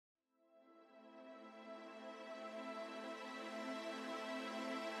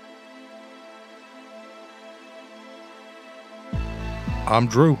I'm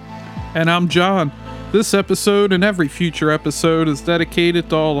Drew. And I'm John. This episode and every future episode is dedicated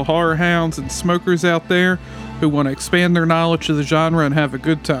to all the horror hounds and smokers out there who want to expand their knowledge of the genre and have a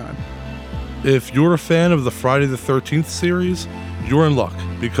good time. If you're a fan of the Friday the 13th series, you're in luck,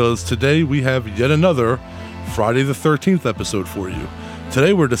 because today we have yet another Friday the 13th episode for you.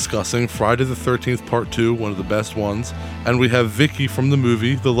 Today we're discussing Friday the 13th Part 2, one of the best ones, and we have Vicky from the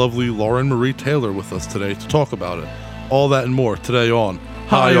movie, the lovely Lauren Marie Taylor, with us today to talk about it. All that and more today on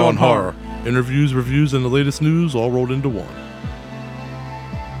High on Horror. Interviews, reviews, and the latest news all rolled into one.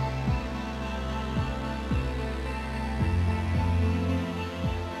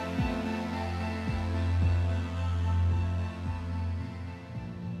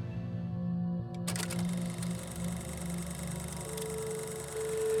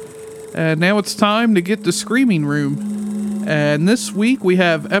 And now it's time to get to Screaming Room. And this week we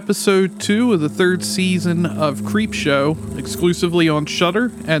have episode 2 of the 3rd season of Creepshow, exclusively on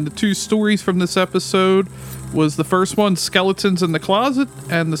Shudder. And the two stories from this episode was the first one, Skeletons in the Closet,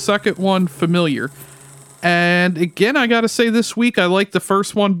 and the second one, Familiar. And again, I gotta say this week I like the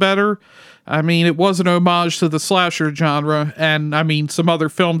first one better. I mean, it was an homage to the slasher genre, and I mean, some other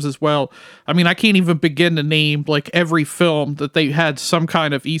films as well. I mean, I can't even begin to name, like, every film that they had some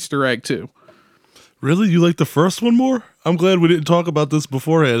kind of Easter egg to. Really? You like the first one more? I'm glad we didn't talk about this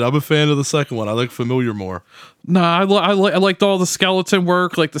beforehand. I'm a fan of the second one. I like Familiar more. No, I liked all the skeleton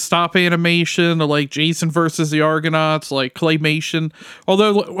work, like the stop animation, like Jason versus the Argonauts, like claymation.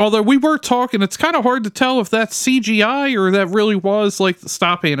 Although we were talking, it's kind of hard to tell if that's CGI or that really was like the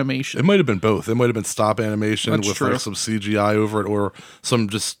stop animation. It might have been both. It might have been stop animation That's with true. like some CGI over it, or some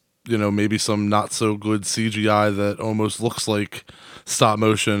just, maybe some not so good CGI that almost looks like stop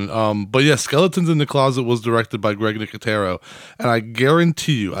motion. But yeah, Skeletons in the Closet was directed by Greg Nicotero, and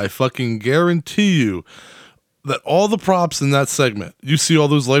I fucking guarantee you that all the props in that segment, you see all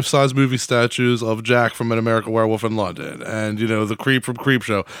those life-size movie statues of Jack from An American Werewolf in London, and the creep from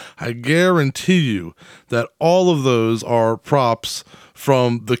Creepshow. I guarantee you that all of those are props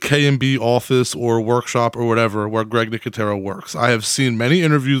from the K&B office or workshop or whatever where Greg Nicotero works. I have seen many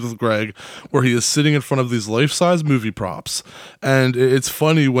interviews with Greg where he is sitting in front of these life-size movie props, and it's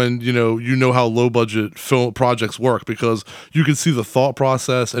funny when you know how low-budget film projects work, because you can see the thought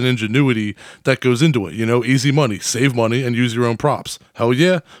process and ingenuity that goes into it. Easy money, save money, and use your own props. Hell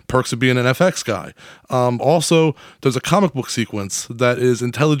yeah, perks of being an FX guy. Also, there's a comic book sequence that is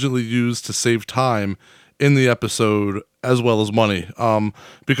intelligently used to save time in the episode as well as money,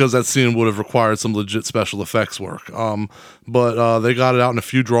 because that scene would have required some legit special effects work. But they got it out in a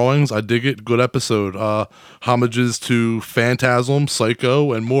few drawings. I dig it. Good episode. Homages to Phantasm,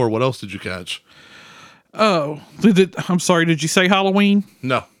 Psycho, and more. What else did you catch? Oh, I'm sorry, did you say Halloween?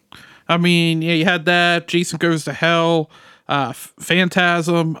 No. I mean, yeah, you had that, Jason Goes to Hell,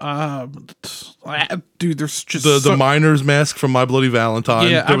 Phantasm, dude, there's just the Miner's Mask from My Bloody Valentine.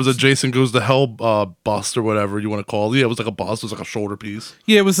 Yeah, there was a Jason Goes to Hell bust or whatever you want to call it. Yeah, it was like a bust. It was like a shoulder piece.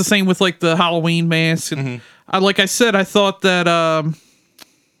 Yeah, it was the same with like the Halloween mask. And like I said, I thought that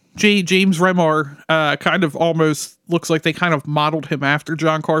James Remar kind of almost looks like they kind of modeled him after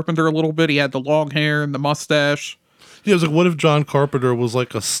John Carpenter a little bit. He had the long hair and the mustache. Yeah, it was like, what if John Carpenter was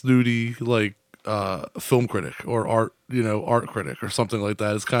like a snooty, like, film critic or art critic or something like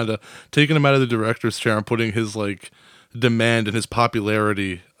that? It's kind of taking him out of the director's chair and putting his like demand and his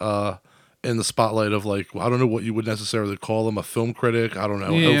popularity in the spotlight of, like, I don't know what you would necessarily call him, a film critic. I don't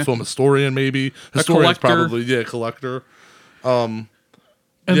know, a film historian maybe. Historian's probably collector.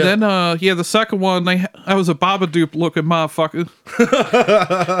 And then, the second one, I was a Babadook looking motherfucker.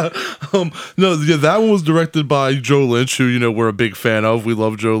 No, yeah, that one was directed by Joe Lynch, who, we're a big fan of. We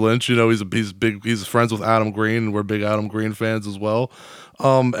love Joe Lynch. He's friends with Adam Green, and we're big Adam Green fans as well.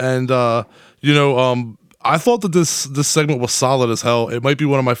 I thought that this segment was solid as hell. It might be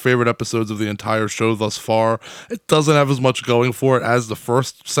one of my favorite episodes of the entire show thus far. It doesn't have as much going for it as the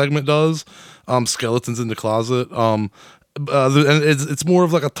first segment does, Skeletons in the Closet. And it's more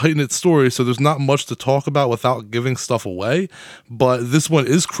of like a tight-knit story, so there's not much to talk about without giving stuff away. But this one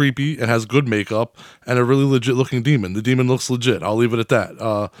is creepy and has good makeup and a really legit-looking demon. The demon looks legit. I'll leave it at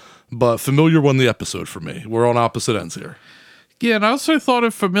that. But Familiar won the episode for me. We're on opposite ends here. Yeah, and I also thought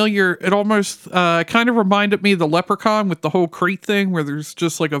of Familiar, it almost kind of reminded me of the Leprechaun with the whole crate thing, where there's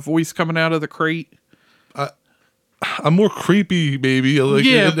just like a voice coming out of the crate. I'm more creepy, maybe.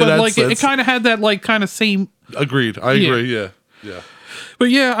 Yeah, but like it kind of had that like kind of same... Agreed. I agree. Yeah. But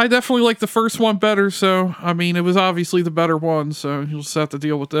yeah, I definitely like the first one better. So I mean, it was obviously the better one. So you'll just have to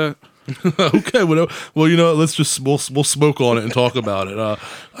deal with that. Okay, well, let's just we'll smoke on it and talk about it.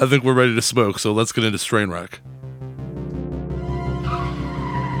 I think we're ready to smoke. So let's get into Strainwreck.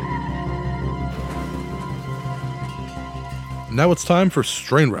 Now it's time for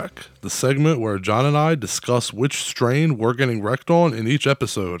Strain Wreck, the segment where John and I discuss which strain we're getting wrecked on in each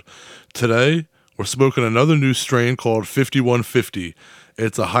episode. Today, we're smoking another new strain called 5150.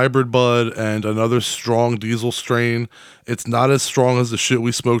 It's a hybrid bud and another strong diesel strain. It's not as strong as the shit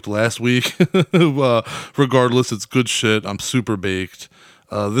we smoked last week. Regardless, it's good shit. I'm super baked.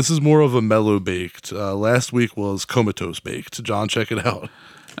 This is more of a mellow baked. Last week was comatose baked. John, check it out.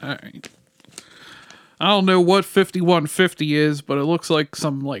 All right. I don't know what 5150 is, but it looks like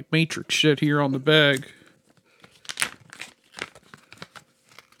some like Matrix shit here on the bag.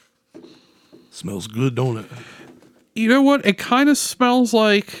 Smells good, don't it? You know what? It kind of smells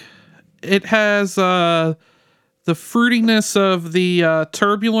like it has the fruitiness of the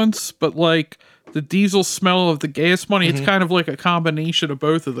turbulence, but like the diesel smell of the gas money. It's kind of like a combination of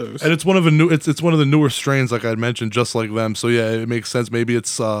both of those. And it's one of the it's one of the newer strains, like I mentioned, just like them. So yeah, it makes sense. Maybe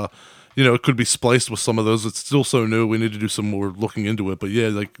it's it could be spliced with some of those. It's still so new. We need to do some more looking into it. But yeah,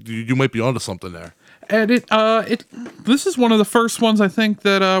 like you might be onto something there. And this is one of the first ones I think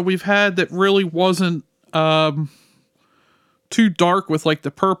that we've had that really wasn't too dark with like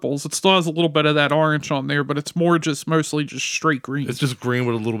the purples. It still has a little bit of that orange on there, but it's mostly just straight green. It's just green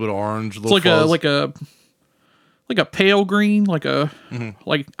with a little bit of orange. It's like a pale green, like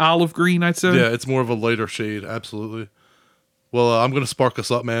olive green, I'd say. Yeah, it's more of a lighter shade. Absolutely. Well, I'm going to spark us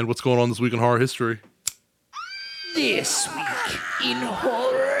up, man. What's going on this week in horror history? This week in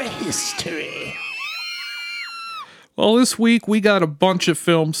horror history. Well, this week we got a bunch of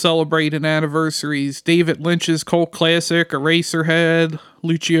films celebrating anniversaries. David Lynch's cult classic, Eraserhead,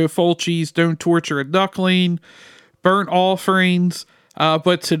 Lucio Fulci's Don't Torture a Duckling, Burnt Offerings.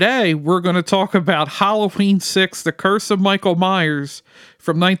 But today we're going to talk about Halloween 6, The Curse of Michael Myers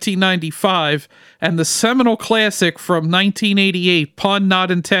from 1995, and the seminal classic from 1988, pun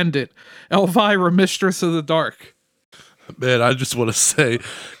not intended, Elvira, Mistress of the Dark. Man, I just want to say,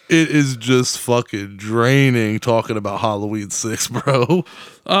 it is just fucking draining talking about Halloween 6, bro.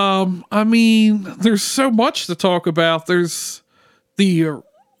 I mean, there's so much to talk about. There's the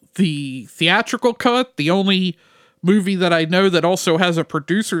theatrical cut, the only movie that I know that also has a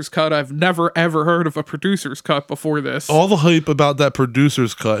producer's cut. I've never ever heard of a producer's cut before this. All the hype about that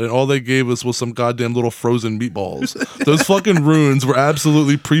producer's cut, and all they gave us was some goddamn little frozen meatballs. Those fucking runes were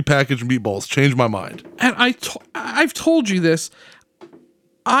absolutely prepackaged meatballs. Changed my mind. And I've told you this.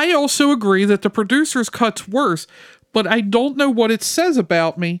 I also agree that the producer's cut's worse, but I don't know what it says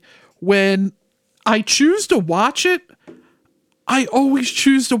about me when I choose to watch it. I always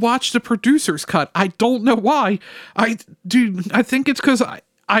choose to watch the producer's cut. I don't know why. I think it's because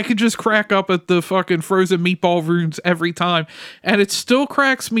I could just crack up at the fucking frozen meatball runes every time, and it still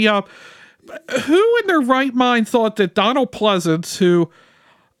cracks me up. Who in their right mind thought that Donald Pleasance, who,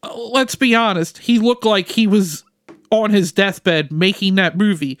 let's be honest, he looked like he was on his deathbed making that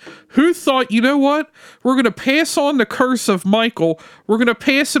movie, who thought, you know what, we're going to pass on the curse of Michael, we're going to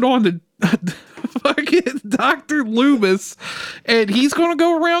pass it on to fucking Dr. Loomis, and he's going to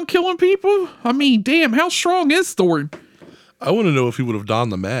go around killing people? I mean, damn, how strong is Thorne? I want to know if he would have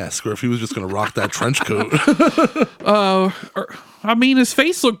donned the mask or if he was just going to rock that trench coat. I mean, his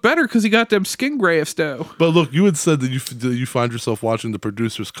face looked better because he got them skin grafts, though. But look, you had said that you find yourself watching the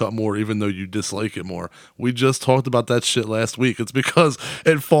producer's cut more, even though you dislike it more. We just talked about that shit last week. It's because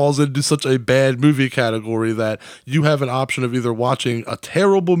it falls into such a bad movie category that you have an option of either watching a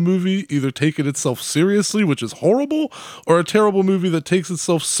terrible movie, either taking itself seriously, which is horrible, or a terrible movie that takes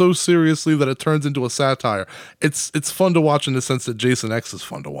itself so seriously that it turns into a satire. It's fun to watch in the sense that Jason X is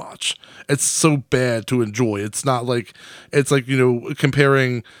fun to watch. It's so bad to enjoy. It's not like, it's like,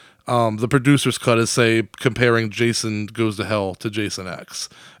 comparing the producer's cut is, say, comparing Jason Goes to Hell to Jason X.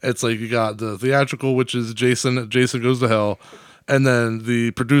 It's like you got the theatrical, which is Jason Goes to Hell, and then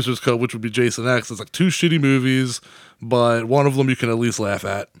the producer's cut, which would be Jason X. It's like two shitty movies, but one of them you can at least laugh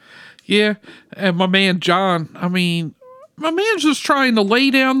at. Yeah, and my man John, I mean, my man's just trying to lay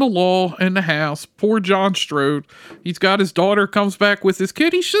down the law in the house. Poor John Strode. He's got his daughter, comes back with his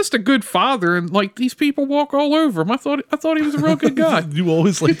kid. He's just a good father, and like these people walk all over him. I thought he was a real good guy. You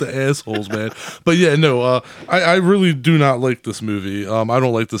always like the assholes, man. But yeah, no, I really do not like this movie. I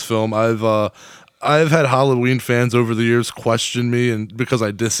don't like this film. I've had Halloween fans over the years question me, and because I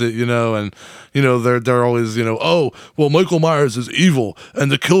diss it, and they're always, oh, well, Michael Myers is evil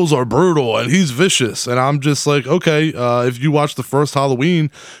and the kills are brutal and he's vicious, and I'm just like, okay, if you watch the first Halloween,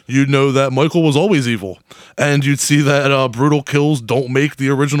 you'd know that Michael was always evil, and you'd see that brutal kills don't make the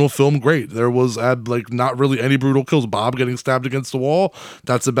original film great. There was not really any brutal kills. Bob getting stabbed against the wall,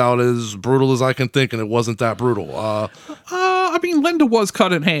 that's about as brutal as I can think, and it wasn't that brutal. I mean, Linda was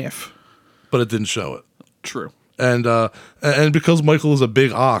cut in half. But it didn't show it. True. And because Michael is a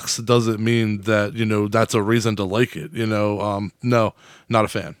big ox doesn't mean that, that's a reason to like it. No, not a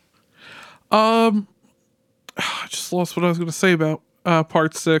fan. I just lost what I was going to say about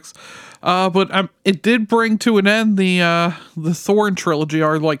part 6. But it did bring to an end the Thorne trilogy,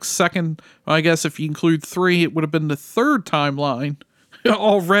 our second. I guess if you include 3, it would have been the third timeline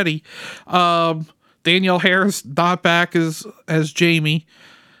already. Danielle Harris not back as Jamie.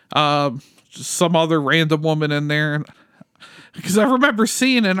 Just some other random woman in there. Because I remember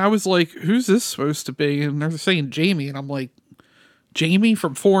seeing it and I was like, who's this supposed to be? And they're saying Jamie, and I'm like, Jamie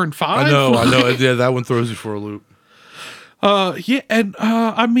from 4 and 5? I know. Yeah, that one throws you for a loop. Yeah, and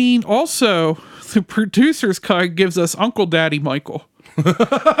I mean, also, the producer's cut gives us Uncle Daddy Michael.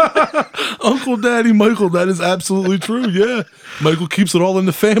 Uncle Daddy Michael, that is absolutely true, yeah. Michael keeps it all in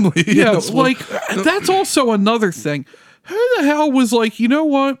the family. Yeah, that's also another thing. Who the hell was like, you know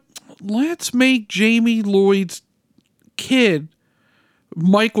what? Let's make Jamie Lloyd's kid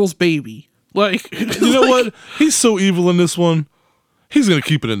Michael's baby. You know what? He's so evil in this one. He's going to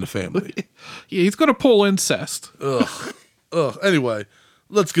keep it in the family. Yeah, he's going to pull incest. Ugh. Anyway,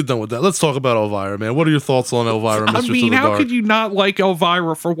 let's get done with that. Let's talk about Elvira, man. What are your thoughts on Elvira, Mistress of the Dark? How could you not like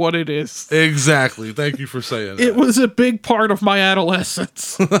Elvira for what it is? Exactly. Thank you for saying that. It was a big part of my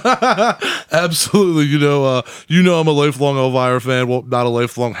adolescence. Absolutely. I'm a lifelong Elvira fan. Well, not a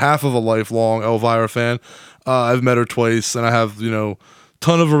lifelong, half of a lifelong Elvira fan. I've met her twice, and I have,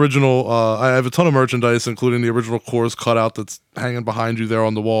 ton of original, I have a ton of merchandise, including the original Corrs cutout that's hanging behind you there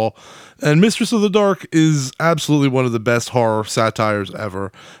on the wall. And Mistress of the Dark is absolutely one of the best horror satires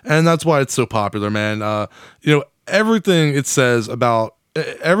ever. And that's why it's so popular, man. Everything it says about,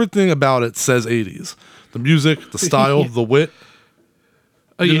 everything about it says 80s. The music, the style, the wit.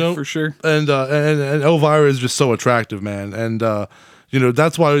 For sure. And Elvira is just so attractive, man. And,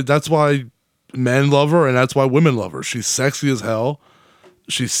 that's why men love her and that's why women love her. She's sexy as hell.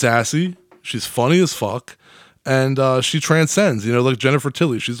 She's sassy. She's funny as fuck. And she transcends, like Jennifer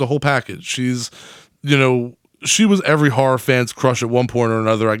Tilly. She's the whole package. She's, she was every horror fan's crush at one point or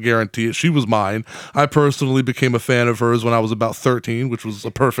another. I guarantee it. She was mine. I personally became a fan of hers when I was about 13, which was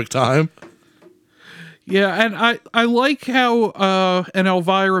a perfect time. Yeah, and I like how in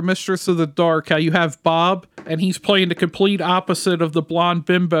Elvira, Mistress of the Dark, how you have Bob, and he's playing the complete opposite of the blonde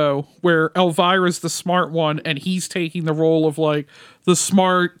bimbo, where Elvira's the smart one, and he's taking the role of, the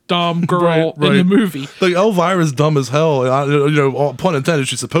smart, dumb girl in the movie. Elvira's dumb as hell. Pun intended,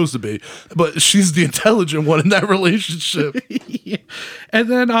 she's supposed to be. But she's the intelligent one in that relationship. Yeah. And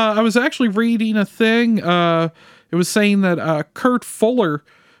then I was actually reading a thing. It was saying that Kurt Fuller,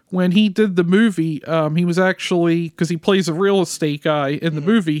 when he did the movie, he was actually, because he plays a real estate guy in the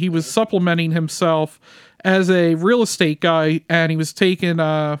movie, he was supplementing himself as a real estate guy, and he was taking,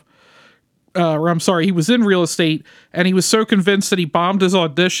 he was in real estate, and he was so convinced that he bombed his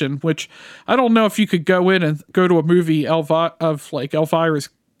audition, which I don't know if you could go in and go to a movie of Elvira's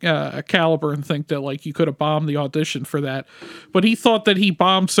caliber and think that you could have bombed the audition for that. But he thought that he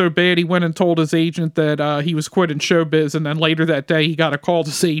bombed so bad he went and told his agent that he was quitting showbiz, and then later that day he got a call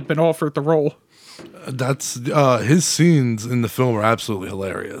to say he'd been offered the role. That's his scenes in the film are absolutely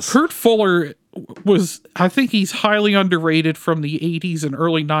hilarious. Kurt Fuller I think he's highly underrated from the 80s and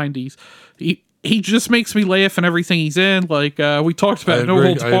early 90s. He just makes me laugh in everything he's in. We talked about No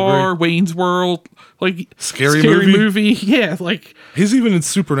Holds Bar, Wayne's World, Scary movie. Yeah, he's even in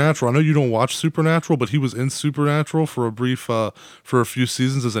Supernatural. I know you don't watch Supernatural, but he was in Supernatural for a few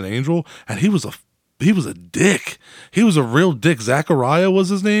seasons as an angel, and he was a dick. He was a real dick. Zachariah was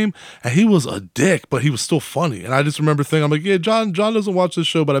his name, and he was a dick, but he was still funny. And I just remember thinking, I'm like, yeah, John doesn't watch this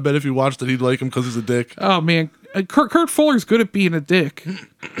show, but I bet if he watched it, he'd like him because he's a dick. Oh man, Kurt Fuller's good at being a dick.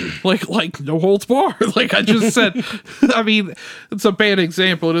 like No Holds Bar. Like I just said. I mean, it's a bad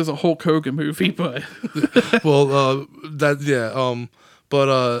example. It is a Hulk Hogan movie, but well, back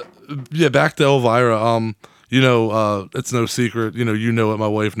to Elvira. It's no secret. You know it. My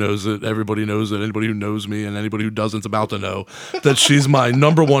wife knows it. Everybody knows it. Anybody who knows me and anybody who doesn't is about to know that she's my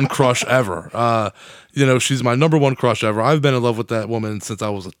number one crush ever. She's my number one crush ever. I've been in love with that woman since I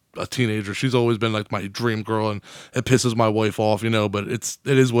was a teenager. She's always been my dream girl, and it pisses my wife off, but it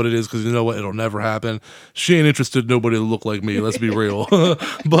is what it is, because you know what? It'll never happen. She ain't interested in nobody to look like me. Let's be real.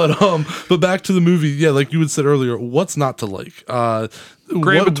 But back to the movie. Yeah, like you had said earlier, what's not to like?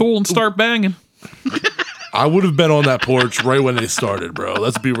 Grab a tool and start banging. I would have been on that porch right when they started, bro.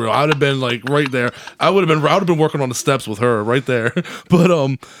 Let's be real. I'd have been right there. I would have been working on the steps with her right there.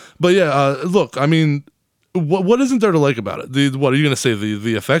 But yeah, look, I mean, What isn't there to like about it? What are you gonna say?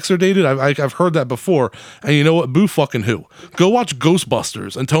 The effects are dated. I've heard that before, and you know what? Boo fucking who? Go watch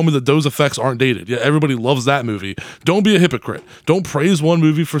Ghostbusters and tell me that those effects aren't dated. Yeah, everybody loves that movie. Don't be a hypocrite. Don't praise one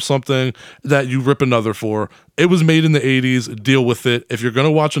movie for something that you rip another for. It was made in the 80s. Deal with it. If you're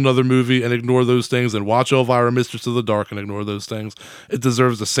gonna watch another movie and ignore those things, then watch Elvira, Mistress of the Dark, and ignore those things. It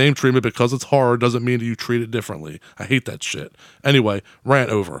deserves the same treatment. Because it's horror doesn't mean that you treat it differently. I hate that shit. Anyway, rant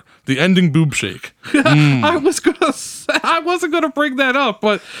over. The ending boob shake. I wasn't gonna bring that up,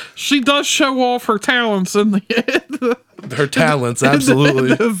 but she does show off her talents in the Her talents,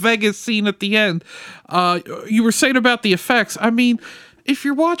 absolutely. in the Vegas scene at the end. You were saying about the effects. I mean, if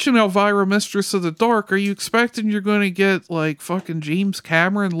you're watching Elvira, Mistress of the Dark, are you expecting you're going to get like fucking James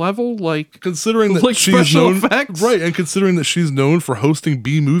Cameron level, like considering that like she's special known, effects? right? And considering that she's known for hosting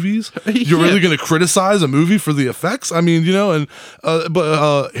B movies, you're Yeah. really going to criticize a movie for the effects? I mean, you know. And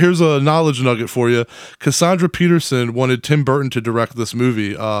here's a knowledge nugget for you: Cassandra Peterson wanted Tim Burton to direct this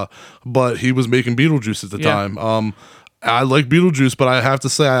movie, but he was making Beetlejuice at the Yeah. time. I like Beetlejuice, but I have to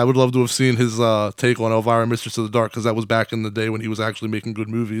say I would love to have seen his take on Elvira, Mistress of the Dark, because that was back in the day when he was actually making good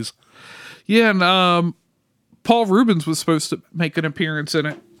movies. Yeah, and Paul Rubens was supposed to make an appearance in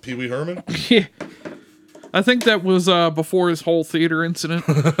it. Pee Wee Herman? Yeah. I think that was before his whole theater incident.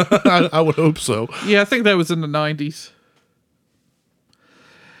 I would hope so. Yeah, I think that was in the 90s.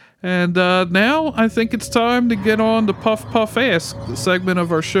 And now I think it's time to get on to Puff Puff Ask, the segment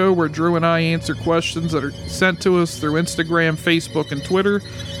of our show where Drew and I answer questions that are sent to us through Instagram, Facebook, and Twitter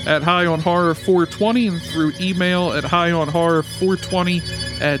at High on Horror 420 and through email at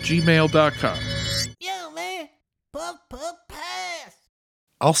highonhorror420@gmail.com. Yo, man. Puff, puff, pass.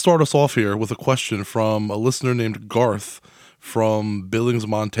 I'll start us off here with a question from a listener named Garth from Billings,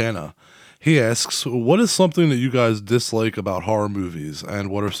 Montana. He asks, what is something that you guys dislike about horror movies,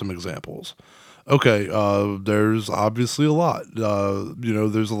 and what are some examples? Okay, there's obviously a lot.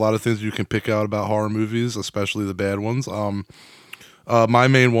 There's a lot of things you can pick out about horror movies, especially the bad ones. My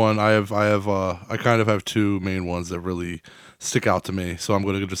main one, I kind of have two main ones that really stick out to me, so I'm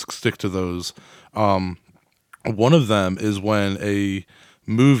going to just stick to those. One of them is when a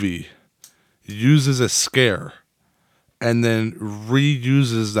movie uses a scare and then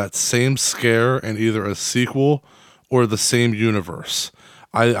reuses that same scare in either a sequel or the same universe.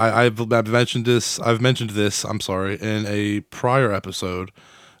 I've mentioned this. I'm sorry, in a prior episode,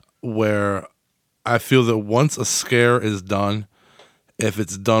 where I feel that once a scare is done, if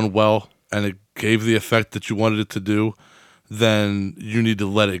it's done well and it gave the effect that you wanted it to do, then you need to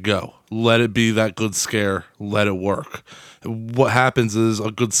let it go. Let it be that good scare. Let it work. What happens is a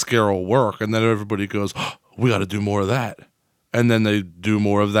good scare will work, and then everybody goes, oh, we got to do more of that. And then they do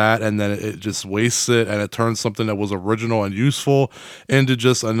more of that, and then it just wastes it, and it turns something that was original and useful into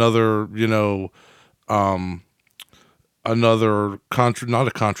just another, not a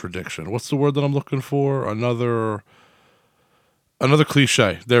contradiction. What's the word that I'm looking for? Another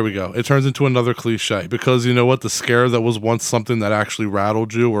cliche. There we go. It turns into another cliche because you know what? The scare that was once something that actually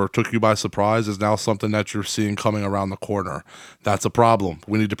rattled you or took you by surprise is now something that you're seeing coming around the corner. That's a problem.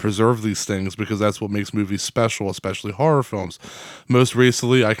 We need to preserve these things because that's what makes movies special, especially horror films. Most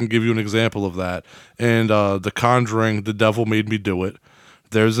recently, I can give you an example of that. In The Conjuring, The Devil Made Me Do It,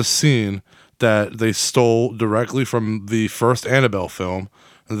 there's a scene that they stole directly from the first Annabelle film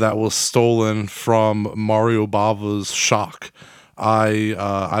that was stolen from Mario Bava's Shock.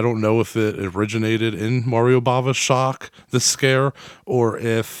 I don't know if it originated in Mario Bava's Shock, the scare, or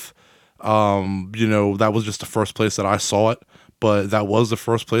if, that was just the first place that I saw it. But that was the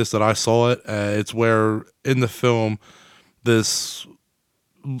first place that I saw it. It's where in the film, it's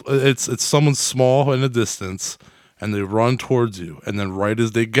someone small in the distance, and they run towards you, and then right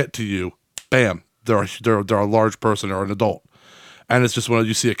as they get to you, bam, they're a large person or an adult. And it's just when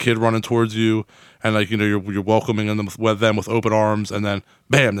you see a kid running towards you, and you're welcoming them with open arms, and then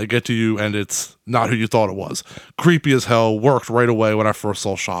bam, they get to you, and it's not who you thought it was. Creepy as hell. Worked right away when I first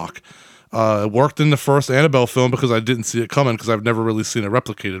saw Shock. It worked in the first Annabelle film because I didn't see it coming because I've never really seen it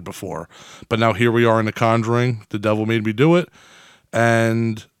replicated before. But now here we are in The Conjuring. The Devil Made Me Do It,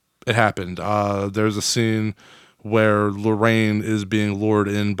 and it happened. There's a scene where Lorraine is being lured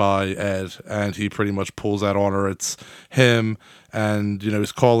in by Ed, and he pretty much pulls that on her. It's him, and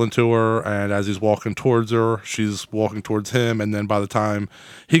he's calling to her, and as he's walking towards her, she's walking towards him, and then by the time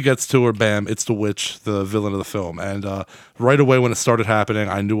he gets to her, bam, it's the witch, the villain of the film. And right away when it started happening,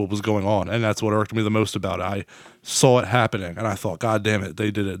 I knew what was going on, and that's what irked me the most about it. I saw it happening, and I thought, God damn it, they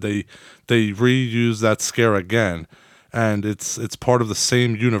did it. They reused that scare again. and it's part of the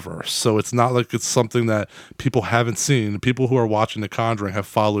same universe. So it's not like it's something that people haven't seen. The people who are watching The Conjuring have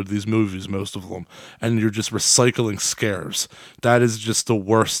followed these movies, most of them, and you're just recycling scares. That is just the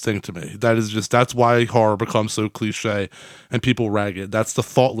worst thing to me. That's why horror becomes so cliche and people rag it. That's the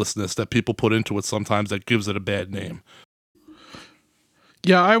thoughtlessness that people put into it sometimes that gives it a bad name.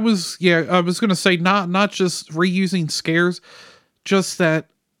 Yeah, I was gonna say not just reusing scares, just that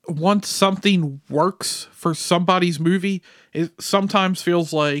once something works for somebody's movie, it sometimes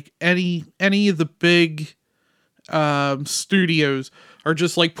feels like any of the big studios are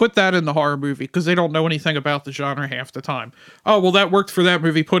just like, put that in the horror movie because they don't know anything about the genre half the time. Oh well, that worked for that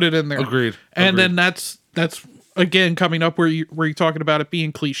movie, put it in there. Agreed. And then that's again coming up where you're talking about it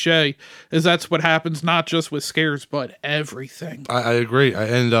being cliche, is that's what happens not just with scares but everything. I agree.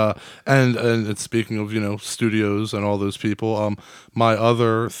 And speaking of studios and all those people, my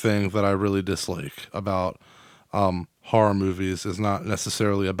other thing that I really dislike about horror movies is not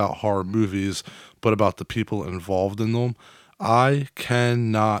necessarily about horror movies, but about the people involved in them. I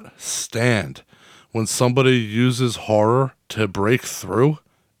cannot stand when somebody uses horror to break through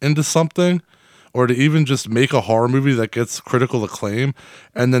into something, or to even just make a horror movie that gets critical acclaim,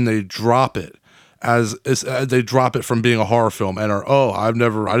 and then they drop it they drop it from being a horror film and are, I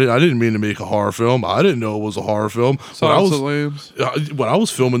didn't mean to make a horror film. I didn't know it was a horror film. When I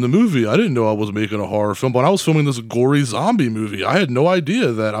was filming the movie, I didn't know I was making a horror film. But when I was filming this gory zombie movie, I had no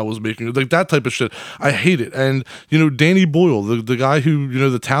idea that I was making like that type of shit. I hate it. And Danny Boyle, the guy who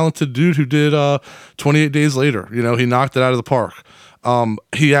the talented dude who did 28 Days Later, he knocked it out of the park.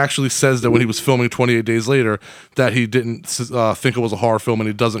 He actually says that when he was filming 28 Days Later that he didn't think it was a horror film and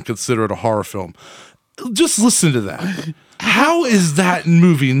he doesn't consider it a horror film. Just listen to that. How is that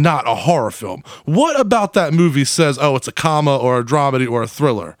movie not a horror film? What about that movie says, it's a comma or a dramedy or a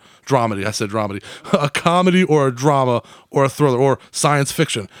thriller? Dramedy, I said dramedy. A comedy or a drama or a thriller or science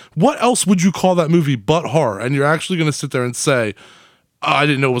fiction. What else would you call that movie but horror? And you're actually going to sit there and say, I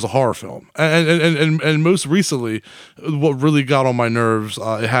didn't know it was a horror film. And most recently, what really got on my nerves,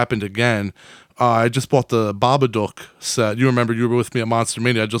 it happened again. I just bought the Babadook set. You remember you were with me at Monster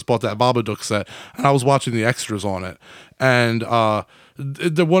Mania. I just bought that Babadook set, and I was watching the extras on it. And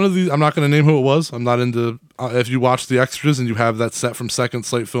one of the, I'm not going to name who it was. I'm not into, if you watch the extras and you have that set from Second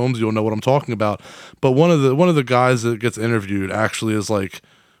Slate Films, you'll know what I'm talking about. But one of the guys that gets interviewed actually is like,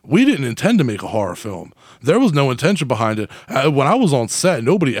 we didn't intend to make a horror film. There was no intention behind it. When I was on set,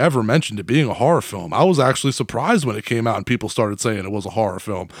 nobody ever mentioned it being a horror film. I was actually surprised when it came out and people started saying it was a horror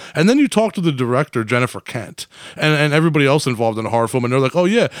film. And then you talk to the director, Jennifer Kent, and everybody else involved in a horror film, and they're like, oh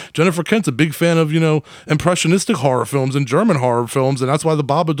yeah, Jennifer Kent's a big fan of, impressionistic horror films and German horror films, and that's why the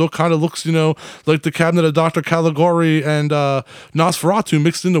Babadook kind of looks, like the Cabinet of Dr. Caligari and Nosferatu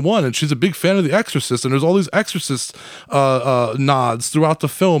mixed into one, and she's a big fan of The Exorcist, and there's all these Exorcist nods throughout the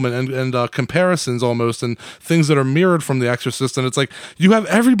film and comparisons almost, and things that are mirrored from The Exorcist. And it's like, you have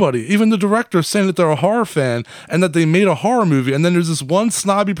everybody, even the director, saying that they're a horror fan and that they made a horror movie, and then there's this one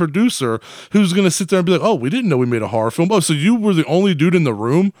snobby producer who's going to sit there and be like, we didn't know we made a horror film. So you were the only dude in the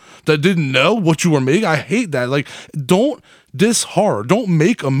room that didn't know what you were making? I hate that. Like, don't diss horror. Don't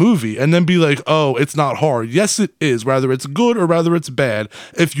make a movie and then be like, it's not horror. Yes, it is, whether it's good or whether it's bad.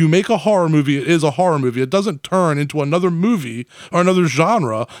 If you make a horror movie, it is a horror movie. It doesn't turn into another movie or another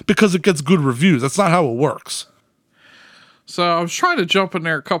genre because it gets good reviews. That's not how it works. So I was trying to jump in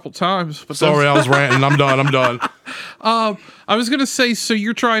there a couple times, but sorry, I was ranting. I'm done. I was gonna say, so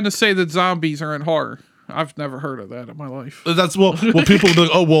you're trying to say that zombies are in horror? I've never heard of that in my life. That's well, people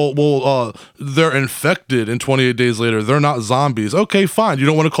will be like, they're infected in 28 Days Later. They're not zombies. Okay, fine. You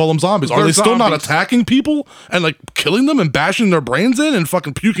don't want to call them zombies. Are they still not attacking people and like killing them and bashing their brains in and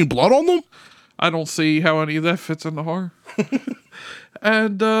fucking puking blood on them? I don't see how any of that fits in the horror.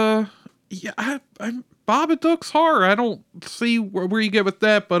 And I'm Babadook's horror. I don't see where you get with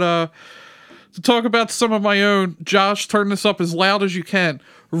that. But to talk about some of my own, Josh, turn this up as loud as you can.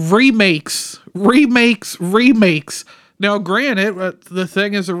 Remakes. Now, granted, The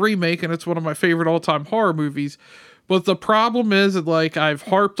Thing is a remake, and it's one of my favorite all-time horror movies. But the problem is, like I've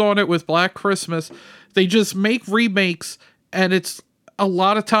harped on it with Black Christmas, they just make remakes, and it's a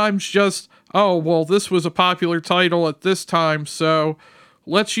lot of times just, this was a popular title at this time, so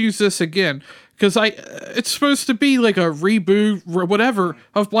let's use this again. Because it's supposed to be like a reboot, whatever,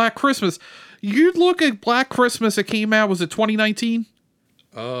 of Black Christmas. You look at Black Christmas, it came out, was it 2019?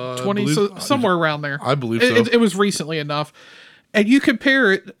 Somewhere around there. I believe so. It was recently enough. And you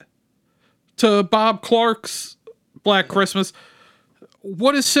compare it to Bob Clark's Black Christmas.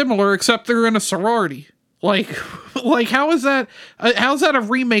 What is similar except they're in a sorority? Like Like, how is that? How's that a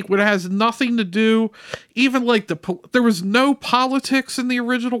remake when it has nothing to do? Even like there was no politics in the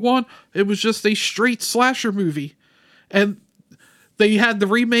original one. It was just a straight slasher movie, and they had the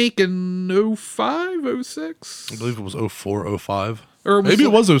remake in 05, 06? I believe it was 04, 05. Or Maybe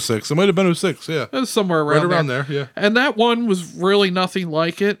it was 06. It might have been 06, yeah. It was somewhere Right around there, yeah. And that one was really nothing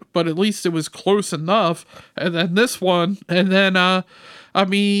like it, but at least it was close enough. And then this one, and then, I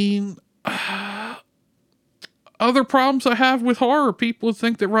mean, other problems I have with horror, people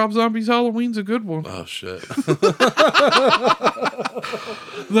think that Rob Zombie's Halloween's a good one. Oh, shit.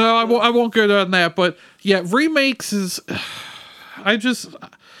 No, I won't go down that, but yeah, remakes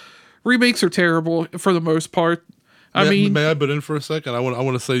remakes are terrible for the most part. I mean, may I butt in for a second? I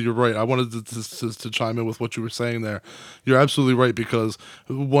want to say you're right. I wanted to chime in with what you were saying there. You're absolutely right, because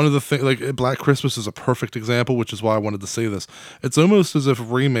one of the things, like Black Christmas is a perfect example, which is why I wanted to say this. It's almost as if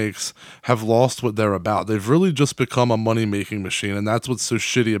remakes have lost what they're about. They've really just become a money-making machine, and that's what's so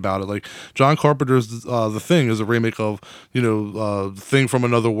shitty about it. Like John Carpenter's The Thing is a remake of, Thing from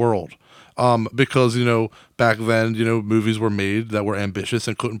Another World. Because, back then, movies were made that were ambitious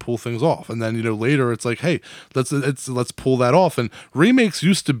and couldn't pull things off. And then, later it's like, hey, let's pull that off. And remakes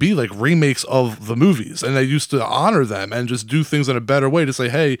used to be like remakes of the movies, and they used to honor them and just do things in a better way to say,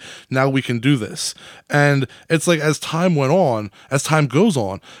 hey, now we can do this. And it's like, as time goes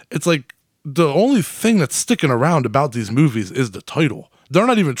on, it's like the only thing that's sticking around about these movies is the title. They're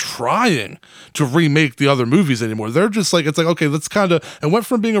not even trying to remake the other movies anymore. They're just like, it's like, okay, let's kind of, and went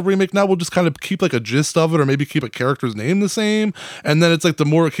from being a remake, now we'll just kind of keep like a gist of it, or maybe keep a character's name the same. And then it's like, the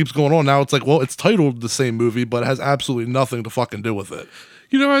more it keeps going on, now it's like, well, it's titled the same movie, but it has absolutely nothing to fucking do with it.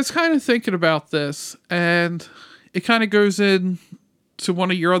 I was kind of thinking about this, and it kind of goes in to one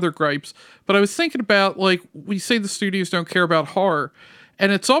of your other gripes, but I was thinking about, like, we say the studios don't care about horror,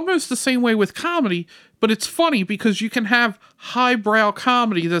 and it's almost the same way with comedy. But it's funny because you can have highbrow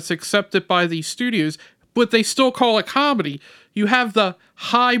comedy that's accepted by these studios, but they still call it comedy. You have the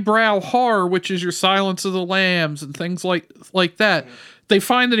highbrow horror, which is your Silence of the Lambs and things like that. They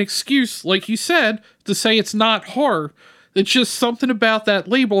find an excuse, like you said, to say it's not horror. It's just something about that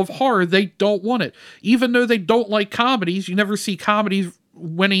label of horror. They don't want it. Even though they don't like comedies, you never see comedies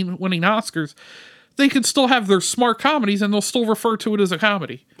winning Oscars. They can still have their smart comedies, and they'll still refer to it as a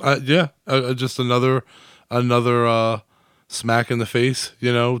comedy. Just another smack in the face,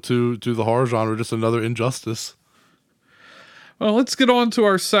 to the horror genre. Just another injustice. Well, let's get on to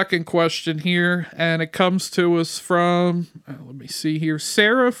our second question here, and it comes to us from, let me see here,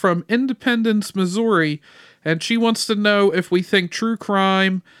 Sarah from Independence, Missouri, and she wants to know if we think true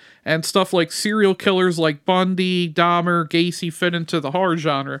crime and stuff like serial killers like Bundy, Dahmer, Gacy fit into the horror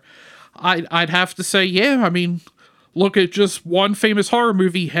genre. I'd have to say, yeah. I mean, look at just one famous horror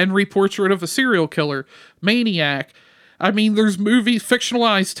movie, Henry, Portrait of a Serial Killer, Maniac. I mean, there's movies,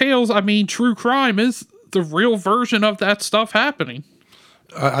 fictionalized tales. I mean, true crime is the real version of that stuff happening.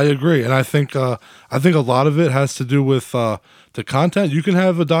 I agree, and I think a lot of it has to do with the content. You can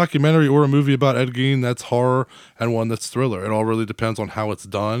have a documentary or a movie about Ed Gein that's horror, and one that's thriller. It all really depends on how it's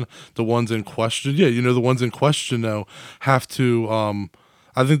done. The ones in question, the ones in question though have to.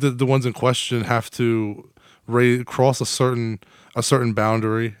 I think that the ones in question have to cross a certain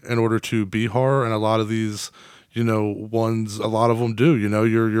boundary in order to be horror, and a lot of these, a lot of them do.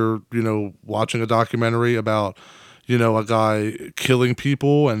 You're watching a documentary about, a guy killing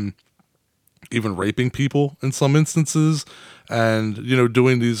people and even raping people in some instances, and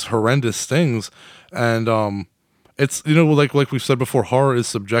doing these horrendous things, and it's, like we've said before, horror is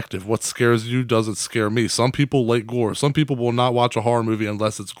subjective. What scares you doesn't scare me. Some people like gore. Some people will not watch a horror movie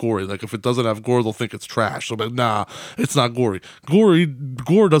unless it's gory. Like, if it doesn't have gore, they'll think it's trash. So, like, nah, it's not gory.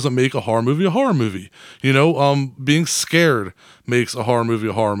 Gore doesn't make a horror movie a horror movie. Being scared makes a horror movie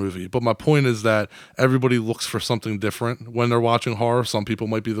a horror movie. But my point is that everybody looks for something different when they're watching horror. Some people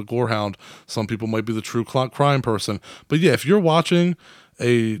might be the gore hound. Some people might be the true crime person. But yeah, if you're watching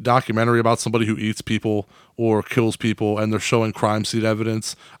a documentary about somebody who eats people or kills people and they're showing crime scene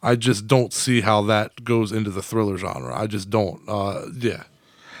evidence, I just don't see how that goes into the thriller genre. I just don't. Yeah.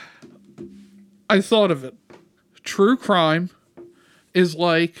 I thought of it. True crime is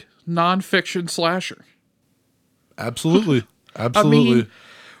like nonfiction slasher. Absolutely. Absolutely. I mean,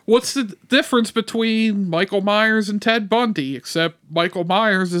 what's the difference between Michael Myers and Ted Bundy? Except Michael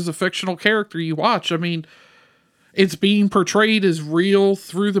Myers is a fictional character you watch. I mean, it's being portrayed as real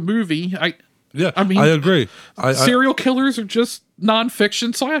through the movie. I agree. Serial killers are just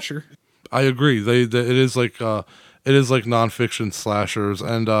nonfiction slasher. I agree. It is like nonfiction slashers,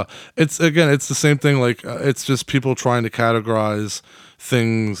 and it's the same thing. Like, it's just people trying to categorize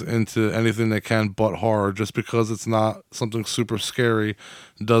things into anything they can but horror. Just because it's not something super scary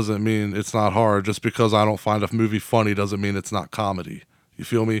doesn't mean it's not horror. Just because I don't find a movie funny doesn't mean it's not comedy. You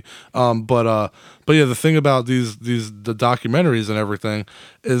feel me? But yeah, the thing about the documentaries and everything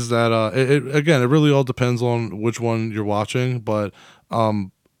is that it really all depends on which one you're watching. But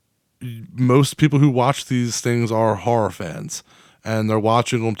most people who watch these things are horror fans, and they're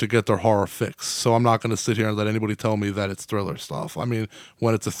watching them to get their horror fix. So I'm not going to sit here and let anybody tell me that it's thriller stuff. I mean,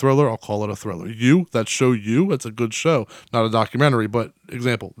 when it's a thriller, I'll call it a thriller. That show it's a good show, not a documentary. But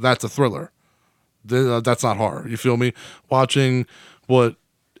example, that's a thriller. That's not horror. You feel me? Watching what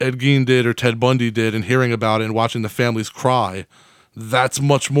Ed Gein did or Ted Bundy did and hearing about it and watching the families cry, that's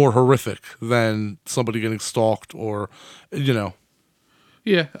much more horrific than somebody getting stalked or, Yeah,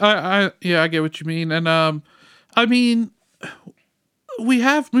 I get what you mean. And I mean, we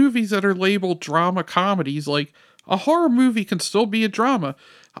have movies that are labeled drama comedies. Like, a horror movie can still be a drama.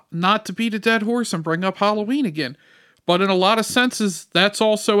 Not to beat a dead horse and bring up Halloween again, but in a lot of senses, that's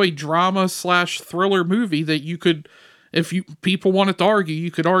also a drama/thriller movie that you could, if people wanted to argue, you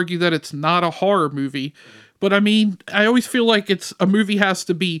could argue that it's not a horror movie. But I mean, I always feel like a movie has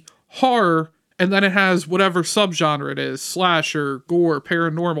to be horror, and then it has whatever subgenre it is, slasher, gore,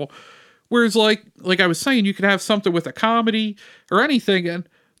 paranormal. Whereas like I was saying, you could have something with a comedy or anything, and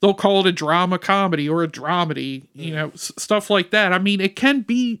they'll call it a drama comedy or a dramedy, stuff like that. I mean, it can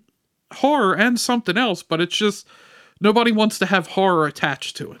be horror and something else, but it's just nobody wants to have horror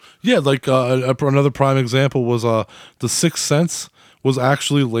attached to it. Yeah, like another prime example was The Sixth Sense was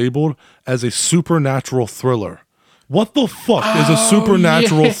actually labeled as a supernatural thriller. What the fuck is a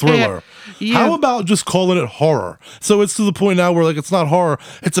supernatural thriller? Yeah. How about just calling it horror? So it's to the point now where like it's not horror,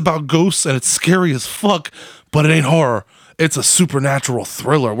 it's about ghosts and it's scary as fuck, but it ain't horror. It's a supernatural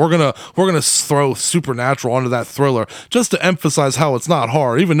thriller. We're gonna throw supernatural onto that thriller just to emphasize how it's not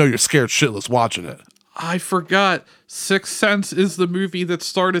horror, even though you're scared shitless watching it. I forgot. Sixth Sense is the movie that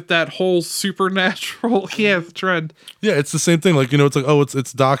started that whole supernatural trend. Yeah, it's the same thing. Like, it's like, oh, it's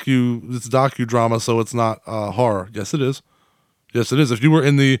docudrama, so it's not horror. Yes, it is. Yes, it is. If you were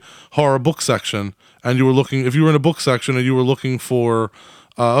in the horror book section and you were looking, if you were in a book section and you were looking for,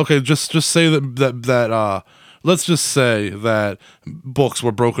 just say that let's just say that books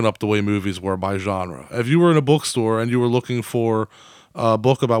were broken up the way movies were by genre. If you were in a bookstore and you were looking for a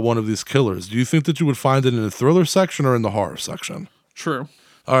book about one of these killers, do you think that you would find it in the thriller section or in the horror section? True.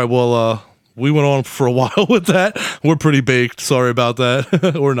 All right, well, we went on for a while with that. We're pretty baked. Sorry about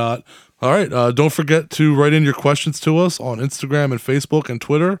that. Or not. All right, don't forget to write in your questions to us on Instagram and Facebook and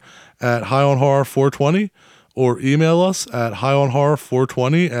Twitter at highonhorror420 or email us at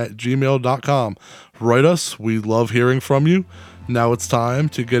highonhorror420@gmail.com. Write us. We love hearing from you. Now it's time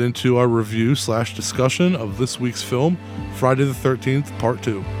to get into our review/discussion of this week's film, Friday the 13th, Part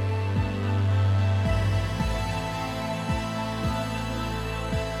 2.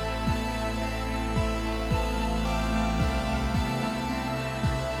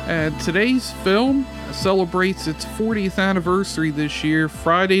 And today's film celebrates its 40th anniversary this year,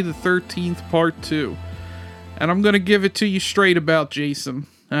 Friday the 13th, Part 2. And I'm going to give it to you straight about Jason.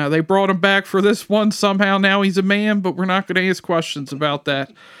 They brought him back for this one. Somehow now he's a man, but we're not going to ask questions about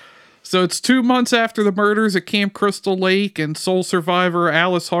that. So it's 2 months after the murders at Camp Crystal Lake, and sole survivor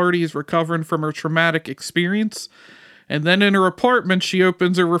Alice Hardy is recovering from her traumatic experience. And then in her apartment, she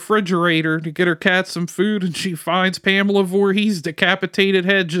opens her refrigerator to get her cat some food, and she finds Pamela Voorhees' decapitated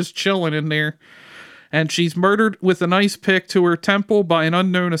head just chilling in there. And she's murdered with an ice pick to her temple by an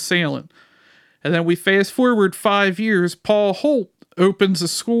unknown assailant. And then we fast forward 5 years. Paul Holt opens a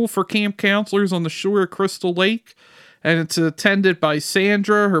school for camp counselors on the shore of Crystal Lake, and it's attended by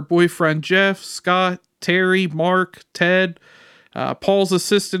Sandra, her boyfriend Jeff, Scott, Terry, Mark, Ted, Paul's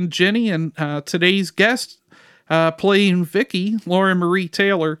assistant Jenny, and today's guest playing Vicky, Lauren Marie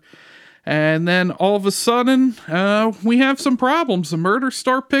Taylor. And then all of a sudden, we have some problems. The murders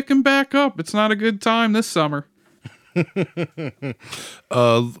start picking back up. It's not a good time this summer. I'm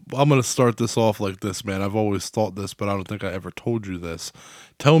gonna start this off like this, man. I've always thought this, but I don't think I ever told you this.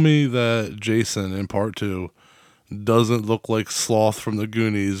 Tell me that Jason in Part 2 doesn't look like Sloth from the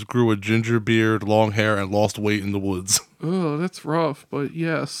Goonies, grew a ginger beard, long hair, and lost weight in the woods. Oh, that's rough, but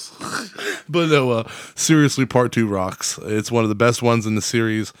yes. But no, seriously, Part 2 rocks. It's one of the best ones in the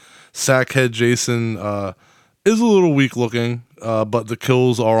series. Sackhead Jason is a little weak looking, but the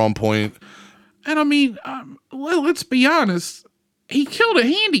kills are on point. And I mean, let's be honest. He killed a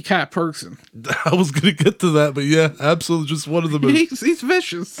handicapped person. I was gonna get to that, but yeah, absolutely, just one of the most He's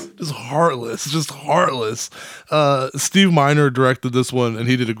vicious. just heartless. Steve Miner directed this one, and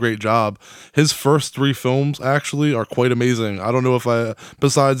he did a great job. His first 3 films actually are quite amazing. I don't know if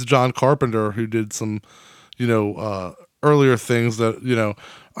besides John Carpenter, who did some, earlier things that,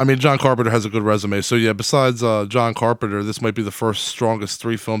 I mean, John Carpenter has a good resume. So yeah, besides John Carpenter, this might be the first strongest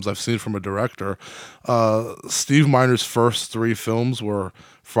 3 films I've seen from a director. Steve Miner's first 3 films were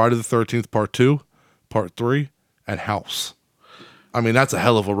Friday the 13th Part 2, Part 3, and House. I mean, that's a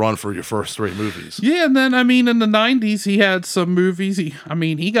hell of a run for your first 3 movies. Yeah, and then, I mean, in the 90s, he had some movies.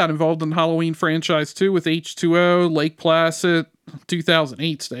 He got involved in the Halloween franchise, too, with H2O, Lake Placid,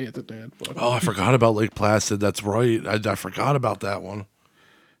 2008 Stay at the Dead. But, Oh, I forgot about Lake Placid. That's right. I forgot about that one.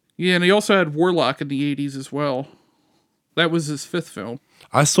 yeah, and he also had Warlock in the 80s as well. That was his 5th film.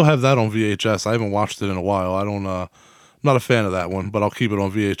 I still have that on VHS. I haven't watched it in a while. I'm not a fan of that one, but I'll keep it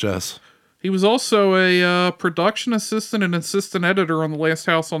on VHS. He was also a production assistant and assistant editor on The Last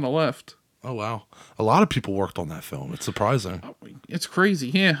House on the Left. Oh, wow. A lot of people worked on that film. It's surprising. It's crazy,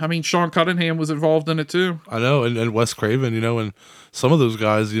 yeah. I mean, Sean Cunningham was involved in it, too. I know, and Wes Craven, and some of those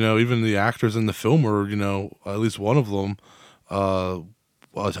guys, even the actors in the film were, at least one of them,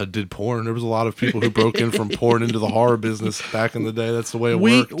 did porn. There was a lot of people who broke in from porn into the horror business back in the day. That's the way it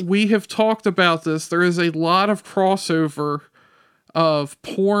worked. We have talked about this. There is a lot of crossover of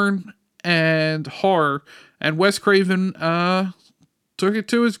porn and horror, and Wes Craven took it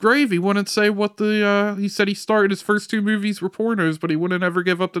to his grave. He wouldn't say what he said he started his first 2 movies were pornos, but he wouldn't ever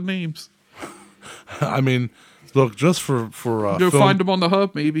give up the names. I mean, look, just for Go find them on the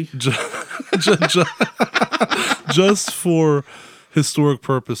hub, maybe. Just for historic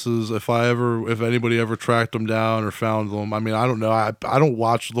purposes, if anybody ever tracked them down or found them, I mean, I don't know. I don't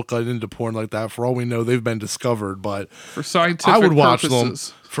look into porn like that. For all we know, they've been discovered, but For scientific I would watch purposes.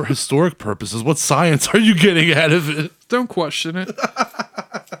 them for historic purposes. What science are you getting out of it? Don't question it.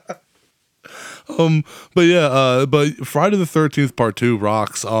 But yeah, but Friday the 13th Part 2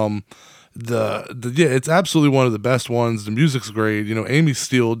 rocks. It's absolutely one of the best ones. The music's great. Amy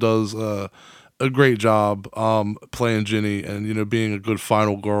Steele does a great job playing Ginny and being a good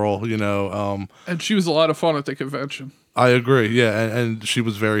final girl. And she was a lot of fun at the convention. I agree. Yeah, and she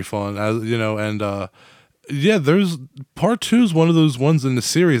was very fun. There's Part 2 is one of those ones in the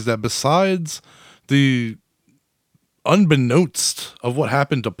series that, besides the unbeknownst of what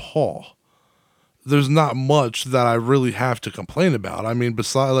happened to Paul, there's not much that I really have to complain about. I mean,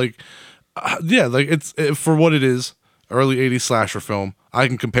 besides it's for what it is, early 80s slasher film. I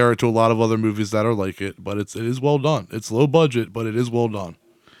can compare it to a lot of other movies that are like it, but it is well done. It's low budget, but it is well done.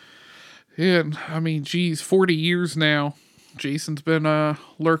 Yeah, and, I mean, geez, 40 years now. Jason's been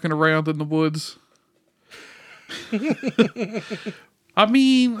lurking around in the woods. I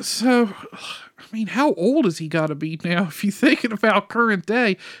mean, how old has he got to be now? If you're thinking about current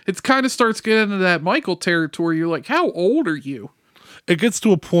day, it kind of starts getting into that Michael territory. You're like, how old are you? It gets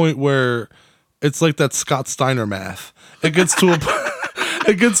to a point where it's like that Scott Steiner math. It gets to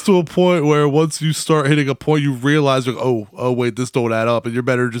a point where once you start hitting a point, you realize, like, oh wait, this don't add up, and you're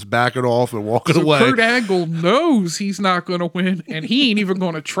better just backing off and walking away. Kurt Angle knows he's not going to win, and he ain't even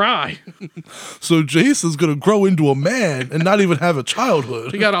going to try. So Jason's going to grow into a man and not even have a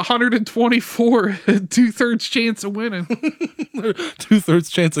childhood. He got 124, 2/3 chance of winning.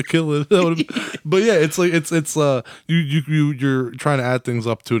 2/3 chance of killing. But yeah, it's like you're trying to add things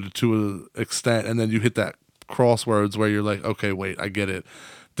up to an extent, and then you hit that crosswords where you're like, okay, wait, I get it.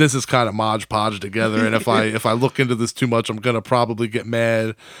 This is kind of Mod Podge together, and if I look into this too much, I'm gonna probably get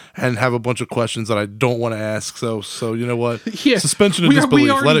mad and have a bunch of questions that I don't want to ask. So you know what? Yeah, suspension of disbelief.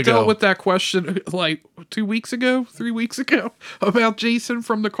 We already let it dealt go. with that question like 3 weeks ago about Jason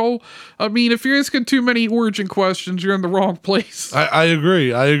from Nicole. I mean, if you're asking too many origin questions, you're in the wrong place. I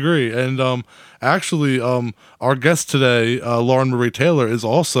agree, and actually, our guest today, Lauren Marie Taylor, is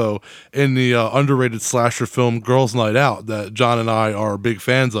also in the underrated slasher film Girls' Night Out that John and I are big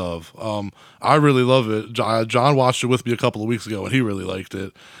fans of. I really love it. John watched it with me a couple of weeks ago, and he really liked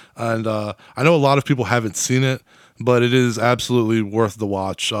it. And I know a lot of people haven't seen it, but it is absolutely worth the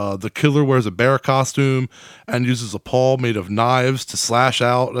watch. The killer wears a bear costume and uses a paw made of knives to slash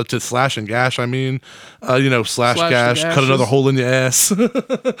and gash. I mean, slash gash, cut another hole in your ass.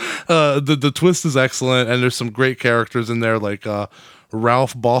 The twist is excellent, and there's some great characters in there, like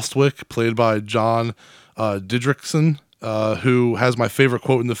Ralph Bostwick, played by John Didrikson, who has my favorite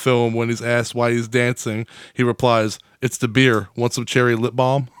quote in the film. When he's asked why he's dancing, he replies, "It's the beer. Want some cherry lip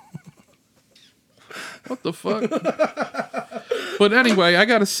balm?" What the fuck? But anyway, I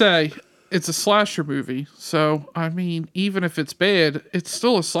gotta say, it's a slasher movie. So, I mean, even if it's bad, it's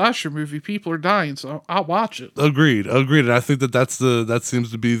still a slasher movie. People are dying, so I'll watch it. Agreed. And I think that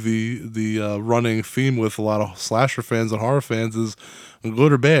seems to be the running theme with a lot of slasher fans and horror fans is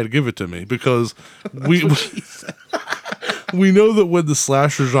good or bad, give it to me, because we we know that when the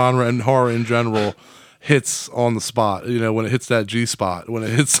slasher genre and horror in general hits on the spot, when it hits that G spot, when it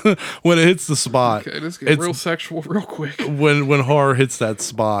hits the spot, Okay, this gets real sexual real quick. When horror hits that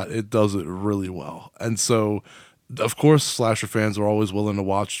spot, it does it really well. And so, of course, slasher fans are always willing to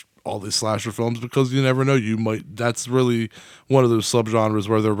watch all these slasher films because you never know, that's really one of those subgenres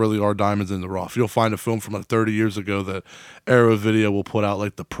where there really are diamonds in the rough. You'll find a film from like 30 years ago that Arrow Video will put out,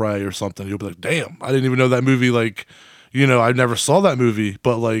 like The Prey or something. You'll be like, damn, I didn't even know that movie, like, I never saw that movie,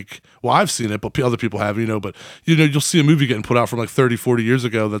 but like, well, I've seen it, but other people have, but you'll see a movie getting put out from like 30, 40 years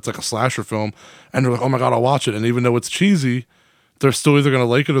ago that's like a slasher film, and they're like, oh my God, I'll watch it. And even though it's cheesy, they're still either going to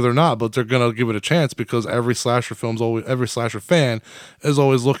like it or they're not, but they're going to give it a chance because every slasher fan is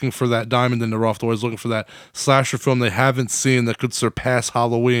always looking for that diamond in the rough, always looking for that slasher film they haven't seen that could surpass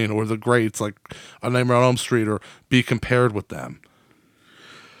Halloween or the greats like A Nightmare on Elm Street or be compared with them.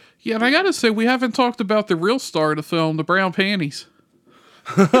 Yeah, and I gotta say, we haven't talked about the real star of the film, the brown panties.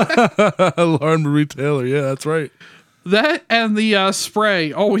 Lauren Marie Taylor, yeah, that's right. That and the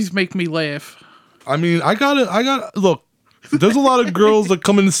spray always make me laugh. I mean, I gotta look. There's a lot of girls that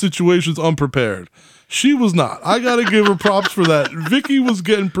come into situations unprepared. She was not. I gotta give her props for that. Vicky was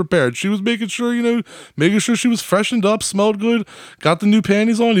getting prepared. She was making sure she was freshened up, smelled good, got the new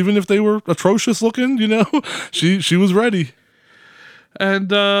panties on, even if they were atrocious looking. She was ready.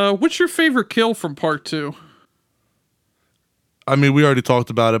 And what's your favorite kill from part 2? I mean, we already talked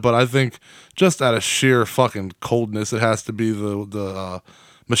about it, but I think just out of sheer fucking coldness, it has to be the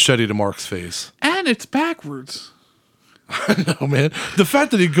machete to Mark's face. And it's backwards. I know, man. The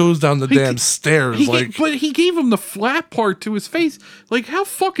fact that he goes down the damn stairs, but he gave him the flat part to his face. Like, how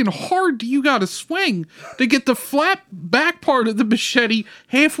fucking hard do you gotta swing to get the flat back part of the machete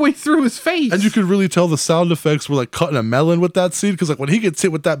halfway through his face? And you could really tell the sound effects were like cutting a melon with that scene, because like when he gets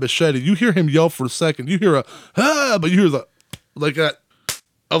hit with that machete, you hear him yell for a second. You hear but you hear the like that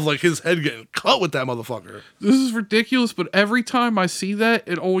of like his head getting cut with that motherfucker. This is ridiculous, but every time I see that,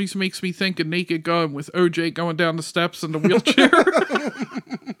 it always makes me think of Naked Gun with OJ going down the steps in the wheelchair.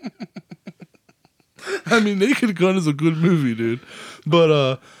 I mean, Naked Gun is a good movie, dude.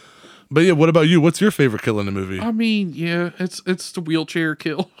 But yeah, what about you? What's your favorite kill in the movie? I mean, yeah, it's the wheelchair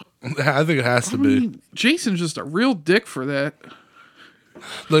kill. I think it has to be. Jason's just a real dick for that.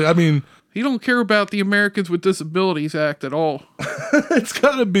 Like, I mean, he don't care about the Americans with Disabilities Act at all. It's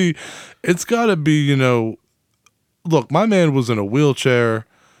gotta be, look, my man was in a wheelchair,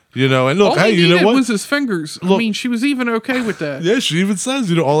 and look, all hey, you know what? All was his fingers. Look, I mean, she was even okay with that. Yeah, she even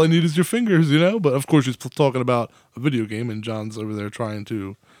says, all I need is your fingers, but of course she's talking about a video game and John's over there trying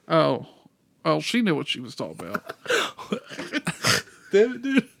to. Oh, she knew what she was talking about. Damn it,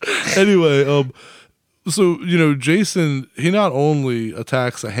 dude. Anyway, so, Jason, he not only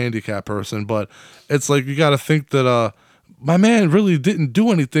attacks a handicapped person, but it's like you got to think that my man really didn't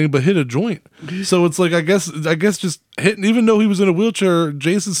do anything but hit a joint. So it's like, I guess just hitting, even though he was in a wheelchair,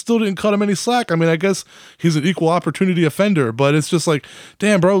 Jason still didn't cut him any slack. I mean, I guess he's an equal opportunity offender, but it's just like,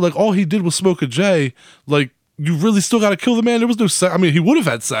 damn, bro, like all he did was smoke a J. Like, you really still got to kill the man. There was no sex. I mean, he would have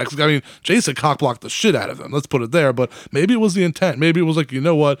had sex. I mean, Jason cockblocked the shit out of him. Let's put it there. But maybe it was the intent. Maybe it was like, you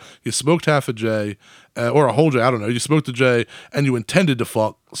know what? You smoked half a J or a whole J. I don't know. You smoked a J and you intended to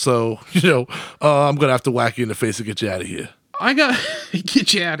fuck. So, I'm going to have to whack you in the face to get you out of here.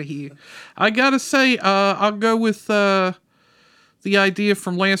 Get you out of here. I got to say, I'll go with the idea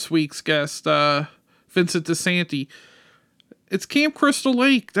from last week's guest, Vincent DeSanti. It's Camp Crystal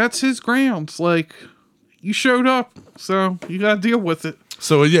Lake. That's his grounds. Like, you showed up, so you got to deal with it.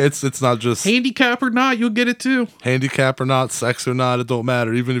 So, yeah, it's not just... handicap or not, you'll get it too. Handicap or not, sex or not, it don't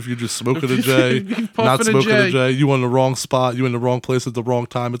matter. Even if you're just smoking a J, not smoking a J, you in the wrong spot, you in the wrong place at the wrong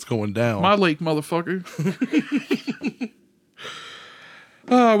time, it's going down. My lake, motherfucker.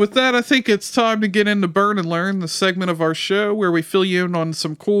 With that, I think it's time to get into Burn and Learn, the segment of our show where we fill you in on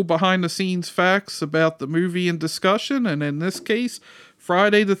some cool behind-the-scenes facts about the movie in discussion, and in this case,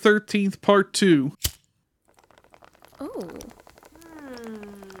 Friday the 13th, Part 2. Oh.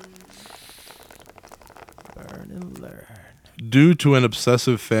 Burn and Learn. Due to an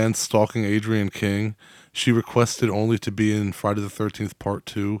obsessive fan stalking Adrienne King, she requested only to be in Friday the 13th Part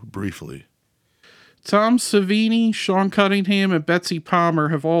 2 briefly. Tom Savini, Sean Cunningham, and Betsy Palmer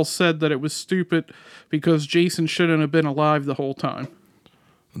have all said that it was stupid because Jason shouldn't have been alive the whole time.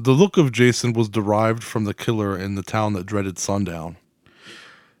 The look of Jason was derived from the killer in The Town That Dreaded Sundown.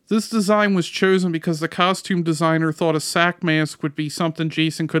 This design was chosen because the costume designer thought a sack mask would be something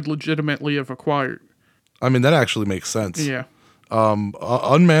Jason could legitimately have acquired. I mean, that actually makes sense. Yeah.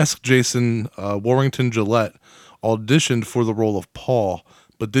 Unmasked Jason Warrington Gillette auditioned for the role of Paul,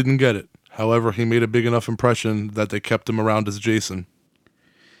 but didn't get it. However, he made a big enough impression that they kept him around as Jason.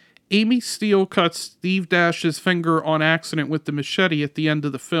 Amy Steele cuts Steve Dash's finger on accident with the machete at the end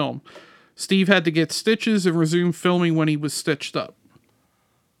of the film. Steve had to get stitches and resume filming when he was stitched up.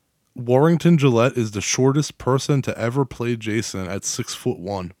 Warrington Gillette is the shortest person to ever play Jason at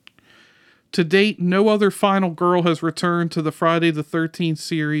 6'1". To date, no other final girl has returned to the Friday the 13th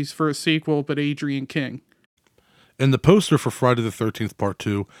series for a sequel but Adrienne King. In the poster for Friday the 13th Part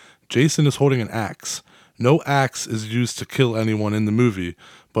 2, Jason is holding an axe. No axe is used to kill anyone in the movie,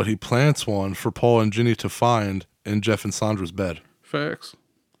 but he plants one for Paul and Ginny to find in Jeff and Sandra's bed. Facts.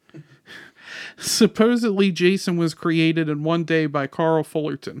 Supposedly, Jason was created in one day by Carl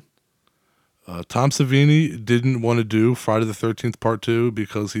Fullerton. Tom Savini didn't want to do Friday the 13th Part 2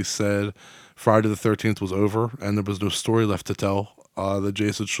 because he said Friday the 13th was over and there was no story left to tell, that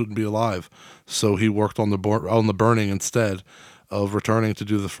Jason shouldn't be alive. So he worked on the burning instead of returning to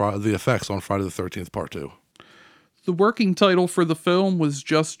do the effects on Friday the 13th Part 2. The working title for the film was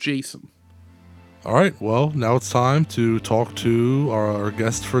just Jason. All right, well, now it's time to talk to our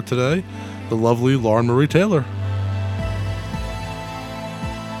guest for today, the lovely Lauren Marie Taylor.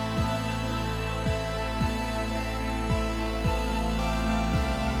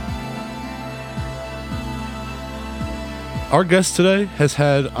 Our guest today has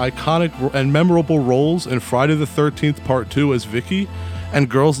had iconic and memorable roles in Friday the 13th Part 2 as Vicky and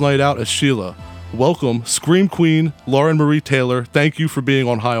Girls' Night Out as Sheila. Welcome, Scream Queen, Lauren Marie Taylor. Thank you for being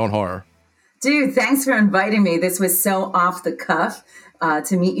on High on Horror. Dude, thanks for inviting me. This was so off the cuff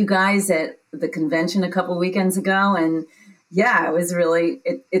to meet you guys at the convention a couple weekends ago. And yeah, it was really,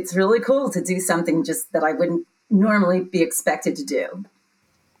 it's really cool to do something just that I wouldn't normally be expected to do.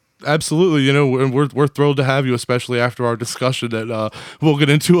 Absolutely, and we're thrilled to have you, especially after our discussion that we'll get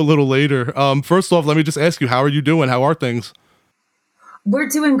into a little later. First off, let me just ask you, how are you doing? How are things? We're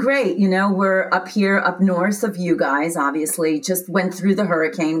doing great. We're up here, up north of you guys, obviously. Just went through the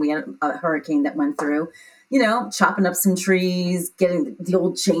hurricane. We had a hurricane that went through, chopping up some trees, getting the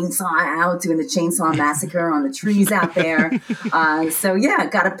old chainsaw out, doing the chainsaw massacre on the trees out there. So yeah,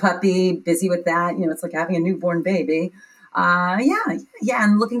 got a puppy, busy with that. It's like having a newborn baby. Yeah,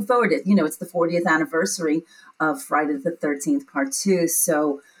 and looking forward to it. It's the 40th anniversary of Friday the 13th Part 2,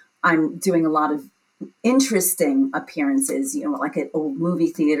 so I'm doing a lot of interesting appearances, like at old movie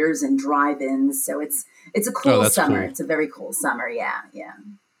theaters and drive-ins. So it's a cool summer. Cool. It's a very cool summer. Yeah.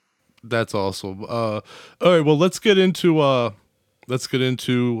 That's awesome. All right, well, let's get into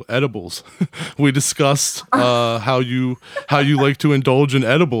edibles. We discussed how you like to indulge in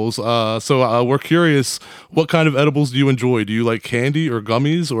edibles. So we're curious, what kind of edibles do you enjoy? Do you like candy or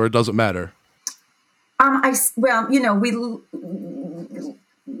gummies, or it doesn't matter?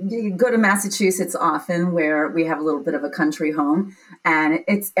 We go to Massachusetts often, where we have a little bit of a country home, and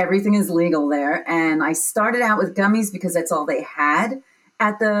everything is legal there. And I started out with gummies because that's all they had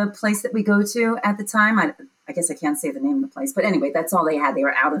at the place that we go to at the time. I guess I can't say the name of the place, but anyway, that's all they had. They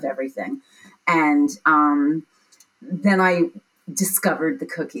were out of everything. And then I discovered the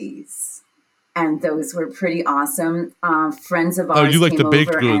cookies, and those were pretty awesome. Friends of ours you like came the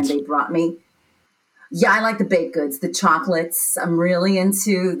baked over goods. And they brought me. Yeah, I like the baked goods, the chocolates. I'm really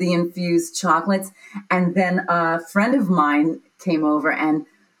into the infused chocolates. And then a friend of mine came over, and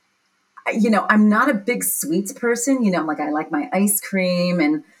I'm not a big sweets person. I like my ice cream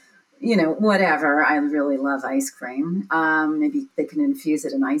and whatever. I really love ice cream. Maybe they can infuse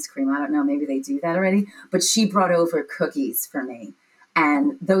it in ice cream. I don't know. Maybe they do that already. But she brought over cookies for me,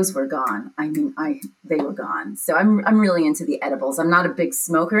 and those were gone. They were gone. So I'm really into the edibles. I'm not a big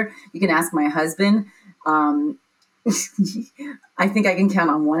smoker. You can ask my husband. I think I can count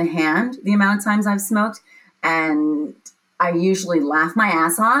on one hand the amount of times I've smoked, and I usually laugh my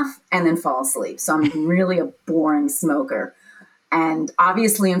ass off and then fall asleep. So I'm really a boring smoker. And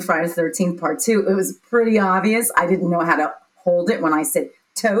obviously in Friday the 13th Part 2, it was pretty obvious. I didn't know how to hold it when I said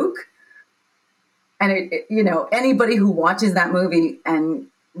toke. And, anybody who watches that movie and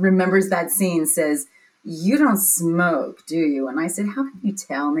remembers that scene says, "You don't smoke, do you?" And I said, "How can you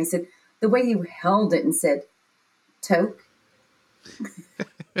tell?" And they said, "The way you held it and said, toke."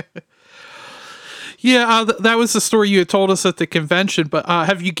 Yeah, that was the story you had told us at the convention. But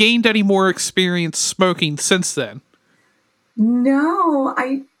have you gained any more experience smoking since then? No,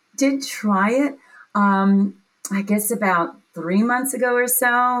 I did try it. I guess about 3 months ago or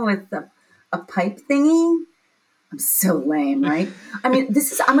so with a pipe thingy. I'm so lame, right? I mean,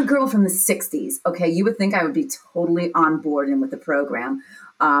 I'm a girl from the 60s. Okay. You would think I would be totally on board and with the program.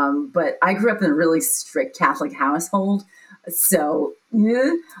 But I grew up in a really strict Catholic household. So,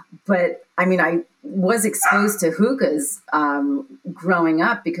 yeah. But I mean, I was exposed to hookahs growing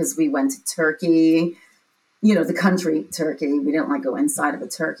up because we went to Turkey, the country turkey. We didn't like go inside of a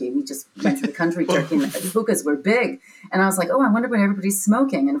turkey. We just went to the country turkey, and the hookahs were big. And I was like, oh, I wonder what everybody's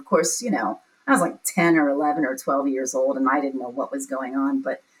smoking. And of course, I was like 10 or 11 or 12 years old, and I didn't know what was going on,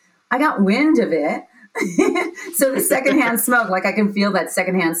 but I got wind of it. So the secondhand smoke, like I can feel that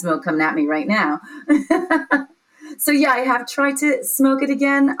secondhand smoke coming at me right now. So yeah, I have tried to smoke it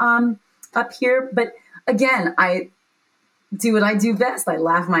again up here. But again, I do what I do best. I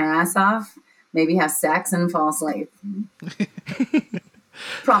laugh my ass off, maybe have sex and fall asleep.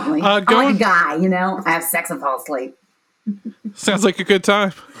 Promptly. I'm like a guy, I have sex and fall asleep. Sounds like a good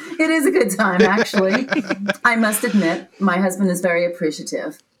time. It is a good time, actually. I must admit, my husband is very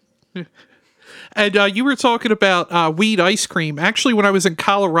appreciative. And you were talking about weed ice cream. Actually, when I was in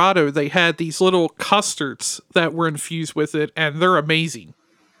Colorado, they had these little custards that were infused with it, and they're amazing.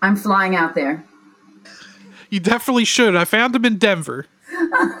 I'm flying out there. You definitely should. I found them in Denver.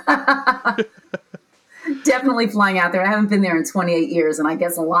 Definitely flying out there. I haven't been there in 28 years, and I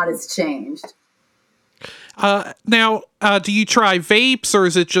guess a lot has changed. Now, do you try vapes, or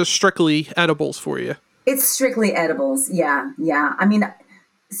is it just strictly edibles for you? It's strictly edibles. Yeah. I mean,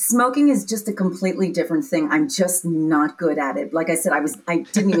 smoking is just a completely different thing. I'm just not good at it. Like I said, I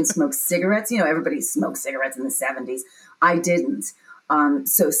didn't even smoke cigarettes. Everybody smoked cigarettes in the 70s. I didn't.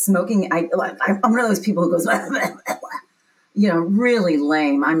 So smoking, I'm one of those people who goes, really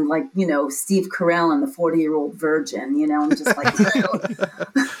lame. I'm like, Steve Carell and the 40-year-old virgin, I'm just like,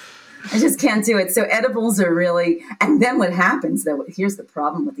 I just can't do it. So edibles are really, and then what happens though, here's the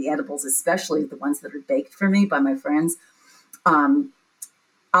problem with the edibles, especially the ones that are baked for me by my friends.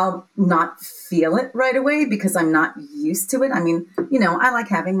 I'll not feel it right away because I'm not used to it. I mean, I like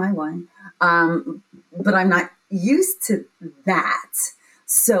having my wine, but I'm not used to that.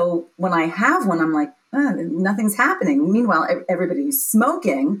 So when I have one, I'm like, nothing's happening. Meanwhile, everybody who's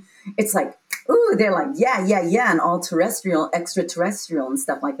smoking, it's like, ooh, they're like, yeah, and all terrestrial, extraterrestrial and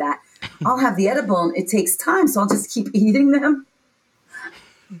stuff like that. I'll have the edible and it takes time, so I'll just keep eating them.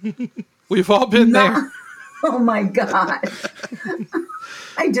 We've all been there. Oh my God.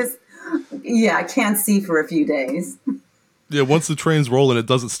 I can't see for a few days. Yeah, once the train's rolling, it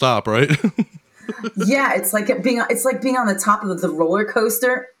doesn't stop, right? Yeah, it's like being on the top of the roller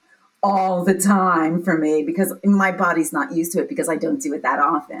coaster all the time for me because my body's not used to it because I don't do it that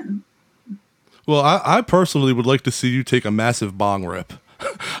often. Well, I personally would like to see you take a massive bong rip.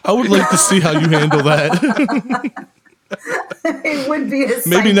 I would like to see how you handle that. It would be a sight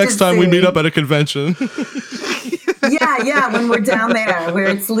Maybe next time we see. meet up at a convention. Yeah, when we're down there where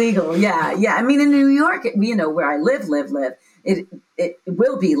it's legal. Yeah. I mean, in New York, where I live, it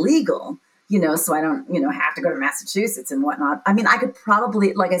will be legal, so I don't, have to go to Massachusetts and whatnot. I mean, I could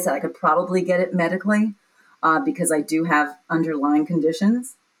probably, like I said, get it medically because I do have underlying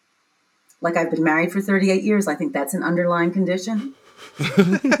conditions. Like I've been married for 38 years. I think that's an underlying condition.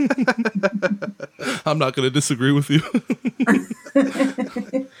 I'm not going to disagree with you.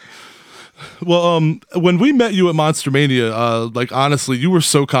 Well, when we met you at Monster Mania, honestly, you were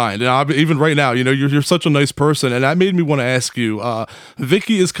so kind, and even right now, you're such a nice person, and that made me want to ask you.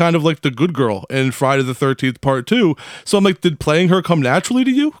 Vicky is kind of like the good girl in Friday the 13th Part 2. So I'm like, did playing her come naturally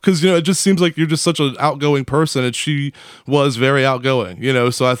to you? Because it just seems like you're just such an outgoing person, and she was very outgoing.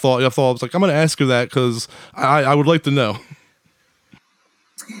 So I thought I was like, I'm going to ask her that because I would like to know.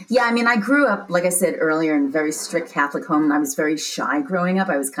 Yeah, I mean, I grew up, like I said earlier, in a very strict Catholic home, and I was very shy growing up.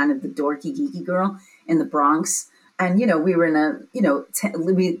 I was kind of the dorky, geeky girl in the Bronx. And, we were in we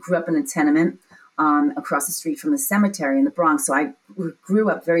grew up in a tenement across the street from the cemetery in the Bronx. So I grew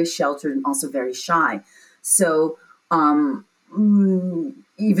up very sheltered and also very shy. So even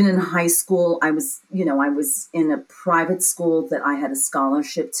in high school, I was in a private school that I had a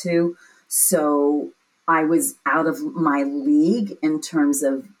scholarship to. So I was out of my league in terms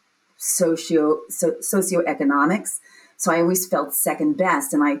of socioeconomics. So I always felt second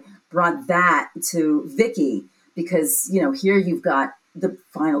best. And I brought that to Vicky because, here you've got the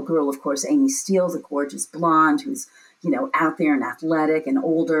final girl, of course, Amy Steele's a gorgeous blonde who's, out there and athletic and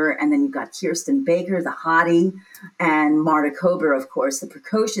older. And then you've got Kirsten Baker, the hottie, and Marta Kober, of course, the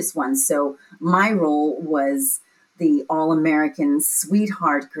precocious one. So my role was the all-American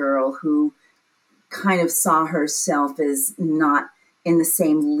sweetheart girl who kind of saw herself as not in the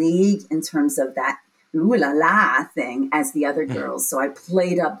same league in terms of that ooh la la thing as the other girls. So I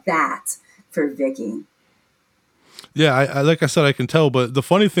played up that for Vicky. Yeah, I like I said, I can tell. But the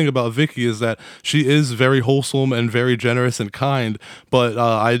funny thing about Vicky is that she is very wholesome and very generous and kind. But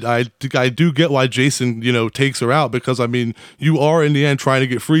I do get why Jason, takes her out, because I mean, you are in the end trying to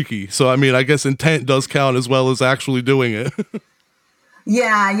get freaky. So I mean, I guess intent does count as well as actually doing it.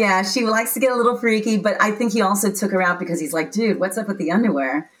 Yeah, she likes to get a little freaky, but I think he also took her out because he's like, dude, what's up with the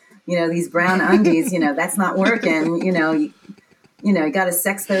underwear? These brown undies, that's not working. You got to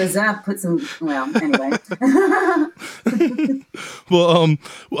sex those up, put some, well, anyway. Well,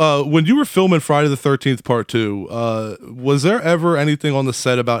 when you were filming Friday the 13th Part 2, was there ever anything on the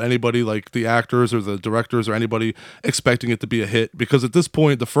set about anybody, like the actors or the directors or anybody, expecting it to be a hit? Because at this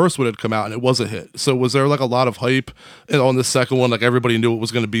point, the first one had come out and it was a hit. So was there like a lot of hype on the second one? Like everybody knew it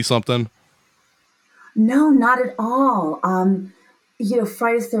was going to be something? No, not at all.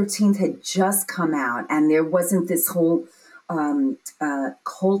 Friday the 13th had just come out, and there wasn't this whole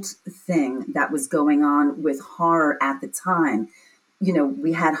cult thing that was going on with horror at the time.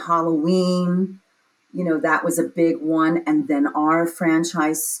 We had Halloween, that was a big one. And then our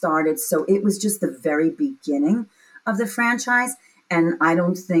franchise started. So it was just the very beginning of the franchise. And I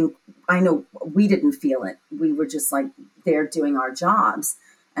know we didn't feel it. We were just like there doing our jobs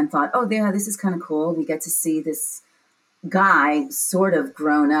and thought, oh, yeah, this is kind of cool. We get to see this guy sort of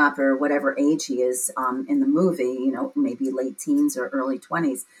grown up or whatever age he is in the movie, maybe late teens or early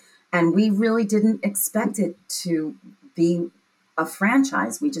 20s. And we really didn't expect it to be a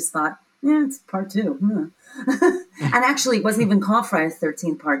franchise. We just thought, yeah, it's part 2. And actually, it wasn't even called Friday the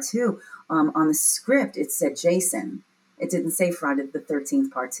 13th Part 2. On the script, it said Jason. It didn't say Friday the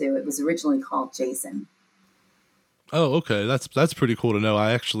 13th Part 2. It was originally called Jason. Oh, okay. That's pretty cool to know.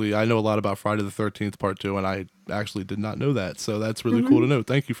 I know a lot about Friday the 13th Part 2, and I actually did not know that. So that's really cool to know.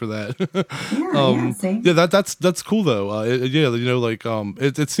 Thank you for that. That's cool though.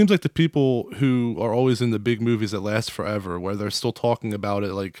 It seems like the people who are always in the big movies that last forever, where they're still talking about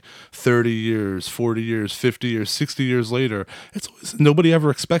it like 30 years, 40 years, 50 years, 60 years later, it's always, nobody ever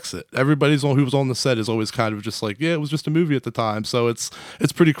expects it. Who was on the set is always kind of just like, yeah, it was just a movie at the time. So it's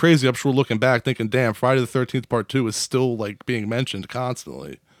pretty crazy. I'm sure looking back thinking, damn, Friday the 13th Part 2 is still like being mentioned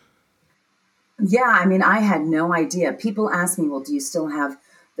constantly. Yeah, I mean, I had no idea. People ask me, well, do you still have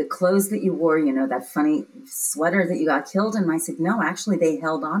the clothes that you wore, that funny sweater that you got killed in? And I said, no, actually, they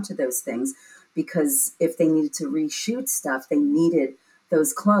held on to those things because if they needed to reshoot stuff, they needed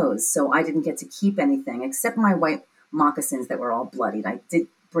those clothes. So I didn't get to keep anything except my white moccasins that were all bloodied. I did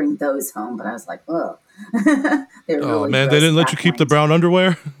bring those home, but I was like, oh. Oh, man, they didn't let you keep the brown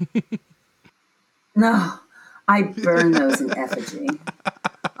underwear? No, I burned those in effigy.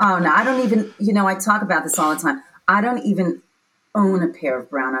 Oh, no, I don't even, I talk about this all the time. I don't even own a pair of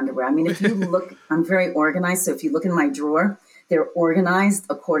brown underwear. I mean, if you look, I'm very organized. So if you look in my drawer, they're organized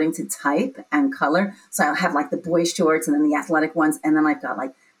according to type and color. So I'll have like the boy shorts and then the athletic ones. And then I've got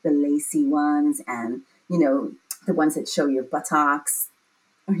like the lacy ones and, the ones that show your buttocks,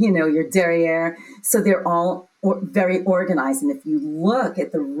 your derriere. So they're all very organized. And if you look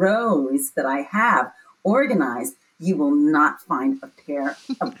at the rows that I have organized, you will not find a pair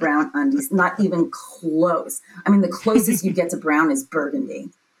of brown undies, not even close. I mean, the closest you get to brown is burgundy.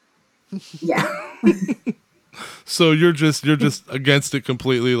 Yeah. So you're just against it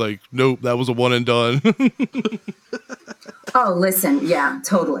completely, like, nope, that was a one and done. Oh, listen, yeah,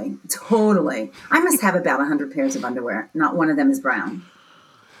 totally. I must have about 100 pairs of underwear. Not one of them is brown.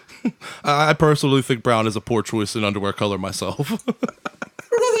 I personally think brown is a poor choice in underwear color myself.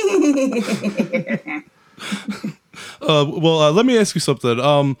 Let me ask you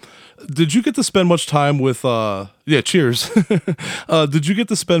something. Did you get to spend much time with, cheers. Did you get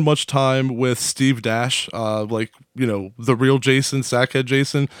to spend much time with Steve Dash? The real Jason, Sackhead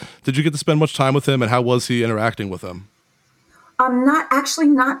Jason? Did you get to spend much time with him, and how was he interacting with him?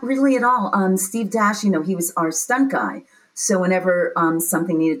 Not really at all. Steve Dash, he was our stunt guy. So whenever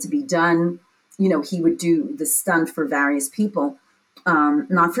something needed to be done, he would do the stunt for various people.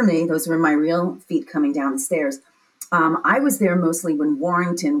 Not for me. Those were my real feet coming down the stairs. I was there mostly when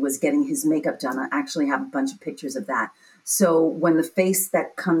Warrington was getting his makeup done. I actually have a bunch of pictures of that. So when the face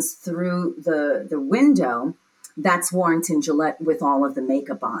that comes through the window, that's Warrington Gillette with all of the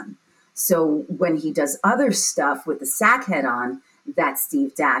makeup on. So when he does other stuff with the sack head on, that's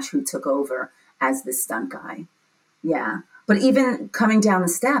Steve Dash, who took over as the stunt guy. Yeah. But even coming down the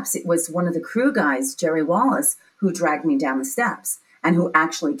steps, it was one of the crew guys, Jerry Wallace, who dragged me down the steps and who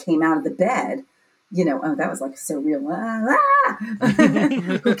actually came out of the bed. That was like so real.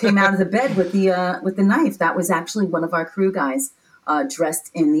 Who came out of the bed with the knife? That was actually one of our crew guys, dressed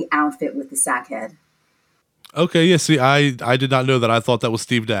in the outfit with the sack head. Okay, yeah. See, I did not know that. I thought that was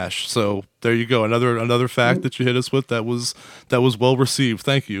Steve Dash. So there you go. Another fact that you hit us with that was well received.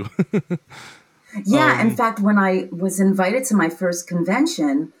 Thank you. Yeah, in fact, when I was invited to my first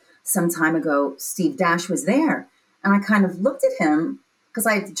convention some time ago, Steve Dash was there. And I kind of looked at him because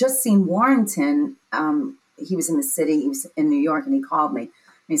I had just seen Warrington. He was in the city, he was in New York, and he called me. And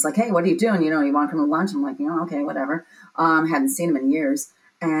he's like, "Hey, what are you doing? You want to come to lunch?" I'm like, okay, whatever. Hadn't seen him in years.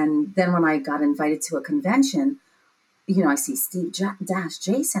 And then when I got invited to a convention, I see Dash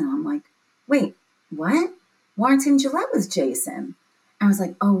Jason. I'm like, wait, what? Warrington Gillette was Jason. I was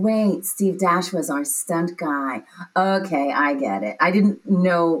like, oh, wait, Steve Dash was our stunt guy. Okay, I get it. I didn't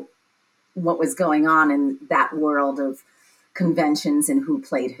know what was going on in that world of conventions and who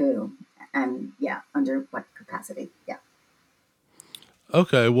played who. And yeah, under what capacity. Yeah.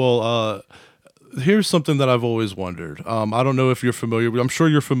 Okay, well, here's something that I've always wondered. I don't know if you're familiar. I'm sure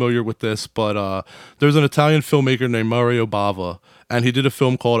you're familiar with this, but there's an Italian filmmaker named Mario Bava, and he did a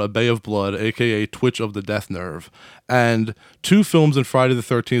film called A Bay of Blood, aka Twitch of the Death Nerve. And two films in Friday the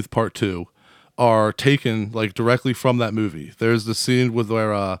 13th Part 2 are taken like directly from that movie. There's the scene with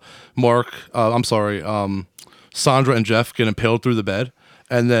where Sandra and Jeff get impaled through the bed,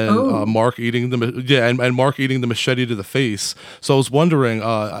 and then Mark eating and Mark eating the machete to the face. So I was wondering,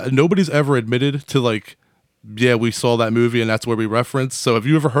 nobody's ever admitted to like, yeah, we saw that movie and that's where we referenced. So have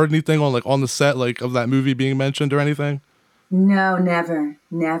you ever heard anything on the set like of that movie being mentioned or anything? No, never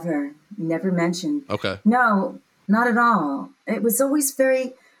mentioned. Okay. No, not at all. It was always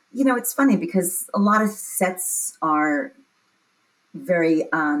very, it's funny because a lot of sets are very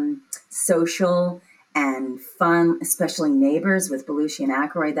social and fun, especially Neighbors with Belushi and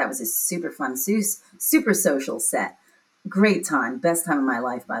Aykroyd. That was a super fun, super social set. Great time. Best time of my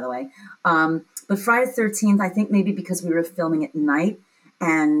life, by the way. But Friday the 13th, I think maybe because we were filming at night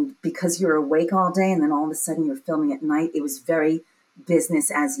and because you're awake all day and then all of a sudden you're filming at night, it was very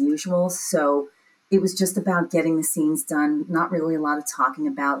business as usual. So it was just about getting the scenes done, not really a lot of talking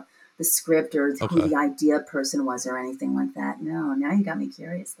about the script or who the idea person was or anything like that. No, now you got me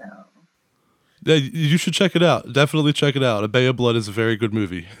curious, though. Yeah, you should check it out. Definitely check it out. A Bay of Blood is a very good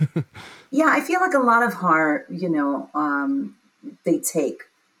movie. Yeah, I feel like a lot of horror, they take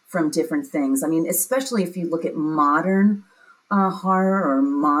from different things. I mean, especially if you look at modern horror or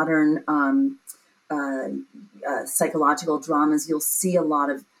modern psychological dramas, you'll see a lot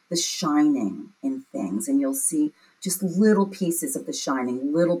of The Shining in things, and you'll see just little pieces of The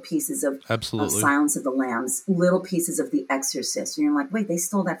Shining, little pieces of Silence of the Lambs, little pieces of The Exorcist. And you're like, wait, they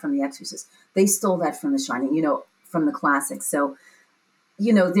stole that from The Exorcist. They stole that from The Shining, from the classics. So,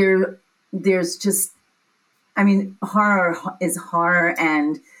 there's just, I mean, horror is horror,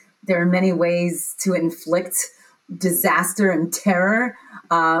 and there are many ways to inflict disaster and terror.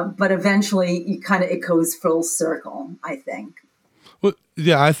 But eventually, it goes full circle, I think. Well,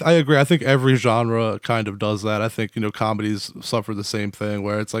 yeah, I agree. I think every genre kind of does that. I think comedies suffer the same thing,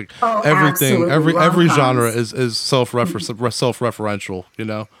 where it's like everything, every genre is self-referential.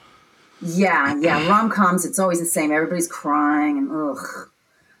 Yeah, rom-coms. It's always the same. Everybody's crying and ugh.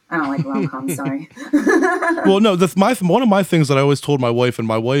 I don't like rom-coms, sorry. Well, no, one of my things that I always told my wife, and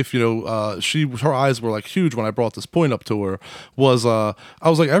my wife, her eyes were like huge when I brought this point up to her, was I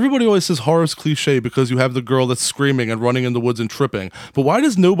was like, everybody always says horror's cliche because you have the girl that's screaming and running in the woods and tripping. But why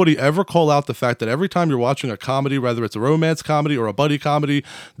does nobody ever call out the fact that every time you're watching a comedy, whether it's a romance comedy or a buddy comedy,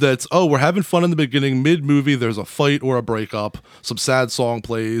 that's, we're having fun in the beginning, mid-movie, there's a fight or a breakup, some sad song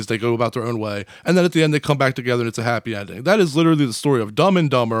plays, they go about their own way, and then at the end they come back together and it's a happy ending. That is literally the story of Dumb and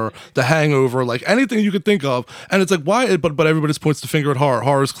Dumber, The Hangover, like anything you could think of. And it's like, why? But everybody just points the finger at horror.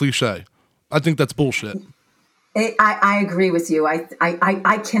 Horror is cliche. I think that's bullshit. I agree with you.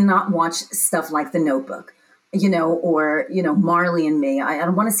 I cannot watch stuff like The Notebook, or Marley and Me. I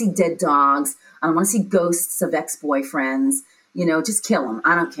don't want to see dead dogs. I don't want to see ghosts of ex-boyfriends. Just kill them.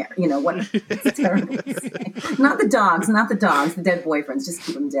 I don't care. What? It's terrible. Not the dogs. The dead boyfriends. Just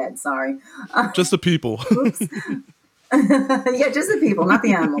keep them dead. Sorry. Just the people. Oops. Yeah, just the people, not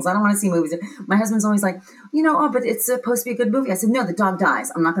the animals. I don't want to see movies. My husband's always like, but it's supposed to be a good movie. I said, no, the dog dies.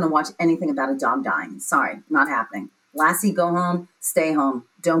 I'm not going to watch anything about a dog dying. Sorry, not happening. Lassie, go home, stay home.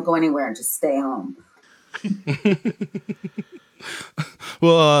 Don't go anywhere. Just stay home.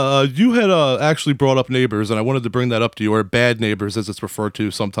 Well, you had actually brought up Neighbors, and I wanted to bring that up to you, or Bad Neighbors, as it's referred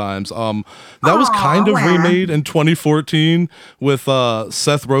to sometimes. That was kind of remade in 2014 with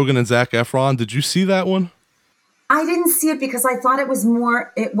Seth Rogen and Zac Efron. Did you see that one? I didn't see it because I thought it wasn't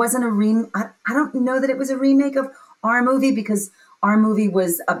I don't know that it was a remake of our movie, because our movie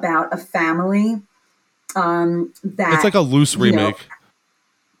was about a family that... It's like a loose remake.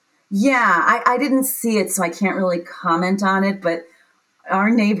 Yeah, I didn't see it, so I can't really comment on it, but Our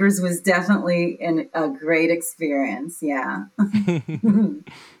Neighbors was definitely a great experience. Yeah.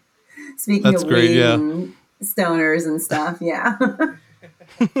 Speaking That's of great. weed Yeah. and stoners and stuff, yeah.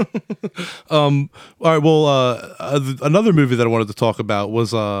 All right. Well, another movie that I wanted to talk about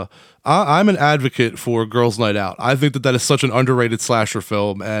was I'm an advocate for Girls' Night Out. I think that is such an underrated slasher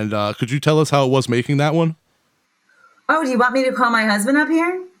film. And could you tell us how it was making that one? Oh, do you want me to call my husband up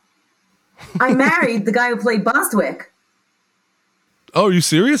here? I married the guy who played Bostwick. Oh, are you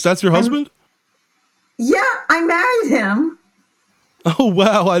serious? That's your husband? Yeah, I married him. Oh,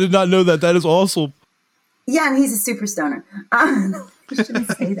 wow. I did not know that. That is awesome. Yeah, and he's a super stoner. I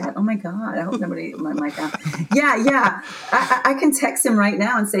shouldn't say that. Oh my God. I hope nobody might out. Yeah. I can text him right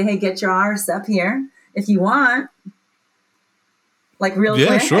now and say, hey, get your arse up here if you want. Like real quick.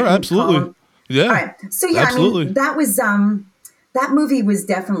 Yeah, sure. Absolutely. Yeah. All right. So yeah, absolutely. I mean, that was that movie was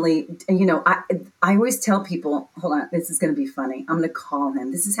definitely, I always tell people, hold on, this is going to be funny. I'm going to call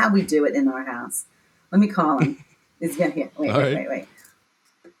him. This is how we do it in our house. Let me call him. He's going to hear. Wait.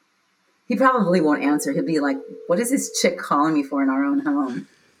 He probably won't answer. He'll be like, what is this chick calling me for in our own home?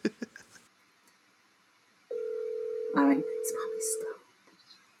 All right. He's probably slow.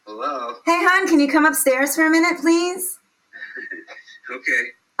 Hello. Hey, hon, can you come upstairs for a minute, please?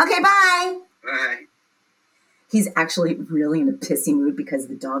 Okay. Okay, bye. Bye. He's actually really in a pissy mood because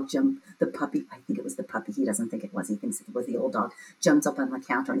the puppy, I think it was the puppy, he doesn't think it was, he thinks it was the old dog, jumped up on the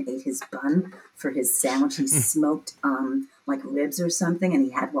counter and ate his bun for his sandwich. He smoked like ribs or something, and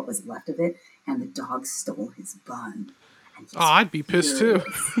he had what was left of it, and the dog stole his bun. Oh, I'd be pissed too.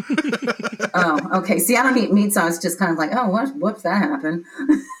 Oh, okay. See, I don't eat meat, so I was just kind of like, oh, whoops, that happened.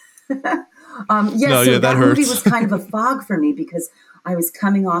 That that hurts. movie was kind of a fog for me because I was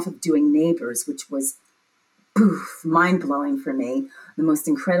coming off of doing Neighbors, which was mind-blowing for me, the most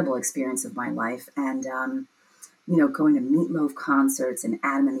incredible experience of my life. And, going to Meatloaf concerts and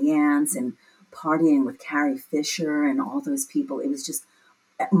Adam and the Ants and partying with Carrie Fisher and all those people. It was just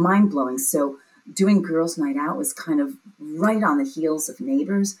mind-blowing. So doing Girls' Night Out was kind of right on the heels of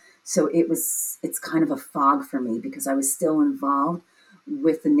Neighbors. So it's kind of a fog for me because I was still involved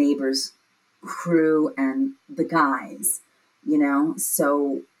with the Neighbors crew and the guys,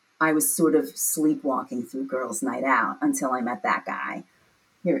 so I was sort of sleepwalking through Girls' Night Out until I met that guy.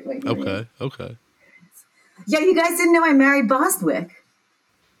 Here. Okay. Yeah, you guys didn't know I married Bostwick.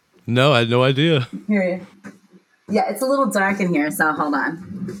 No, I had no idea. Here. Yeah, it's a little dark in here, so hold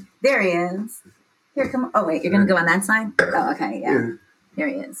on. There he is. Here, come on. Oh wait, you're gonna go on that side? Oh, okay, yeah. Here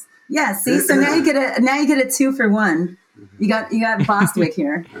he is. Yeah, see, so now you get a 2-for-1. You got Bostwick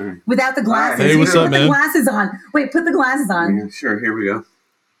here without the glasses. Hey, what's up, man? Put the glasses on. Wait, put the glasses on. Yeah, sure, here we go.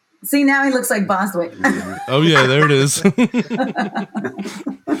 See, now he looks like Bostwick. Oh yeah, there it is.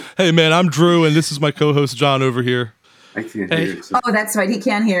 Hey man, I'm Drew, and this is my co-host John over here. I can't hear it. Oh, that's right. He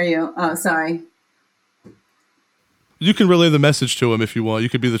can't hear you. Oh, sorry. You can relay the message to him if you want. You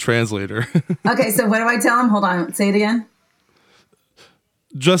could be the translator. Okay, so what do I tell him? Hold on. Say it again.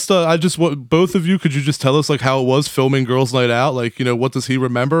 I just want both of you. Could you just tell us like how it was filming Girls' Night Out? Like, what does he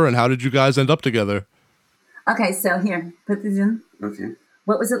remember, and how did you guys end up together? Okay, so here, put this in. Okay.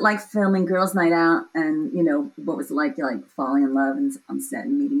 What was it like filming Girls' Night Out, and what was it like falling in love and on set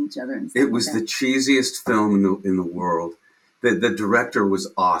and meeting each other and stuff? It was the cheesiest film in the world. The director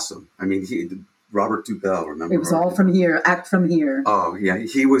was awesome. I mean, Robert Duvall, remember? It was all from here. Act from here. Oh yeah,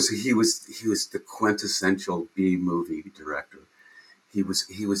 he was the quintessential B movie director. It was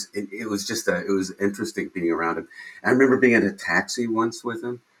interesting being around him. I remember being in a taxi once with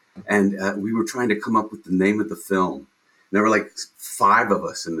him, and we were trying to come up with the name of the film. There were like 5 of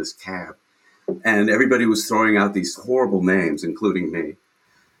us in this cab, and everybody was throwing out these horrible names, including me.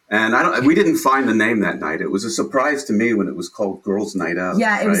 And we didn't find the name that night. It was a surprise to me when it was called Girls' Night Out.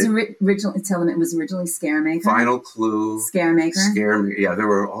 Yeah, it was originally. Tell them it was originally Scaremaker. Final Clue. Scaremaker. Yeah, there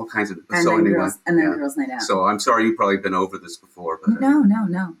were all kinds of. And so then anyway, Girls' Night Out. So I'm sorry, you've probably been over this before. But No.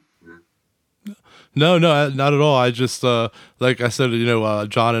 No, not at all. I just, like I said,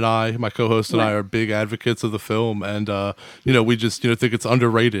 John and I, my co-host and I are big advocates of the film, and we just, think it's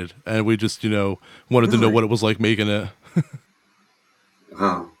underrated, and we just, wanted to know what it was like making it.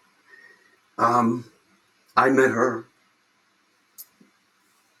 Oh. I met her.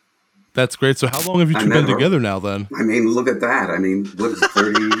 That's great. So how long have you two been together now then? I mean, look at that. I mean, what is it,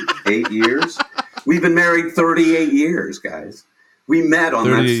 38 years? We've been married 38 years, guys. We met on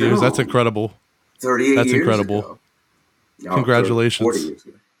that 38 film. years. That's incredible. 38 That's years incredible. ago. Congratulations. 40 years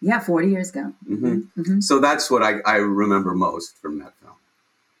ago. Yeah, 40 years ago. Mm-hmm. Mm-hmm. So that's what I remember most from that film.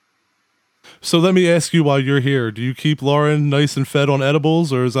 So let me ask you while you're here, do you keep Lauren nice and fed on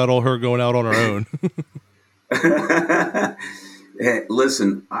edibles, or is that all her going out on her own? Hey,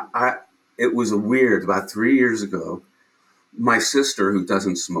 listen, it was a weird, about 3 years ago, my sister, who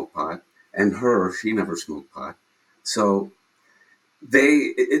doesn't smoke pot, and she never smoked pot. So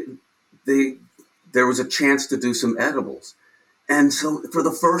there was a chance to do some edibles. And so for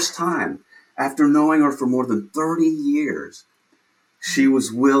the first time, after knowing her for more than 30 years, she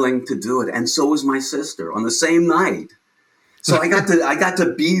was willing to do it. And so was my sister on the same night. So I got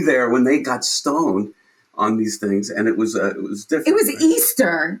to be there when they got stoned on these things, and it was different. It was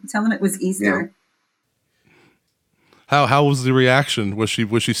Easter. Tell them it was Easter. Yeah. How was the reaction? Was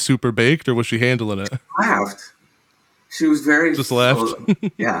she super baked, or was she handling it? Laughed. She was very just laughed.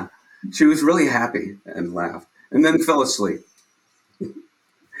 Yeah, she was really happy and laughed, and then fell asleep.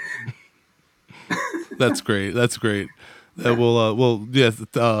 That's great. That's great. That's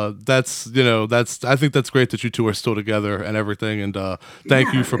I think that's great that you two are still together and everything. And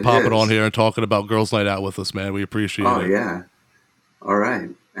thank you for popping on here and talking about Girls Night Out with us, man. We appreciate it. Oh yeah. All right,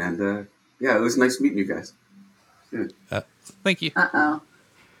 and it was nice meeting you guys. Yeah. Thank you. Uh-oh.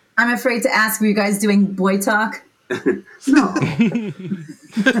 I'm afraid to ask, were you guys doing boy talk? No.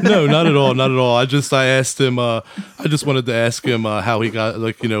 No, not at all. Not at all. I asked him, I just wanted to ask him how he got,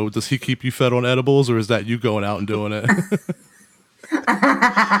 does he keep you fed on edibles, or is that you going out and doing it?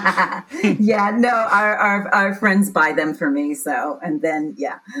 Yeah, no, our friends buy them for me. So, and then,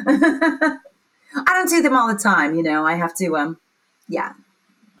 yeah, I don't do them all the time. I have to, yeah.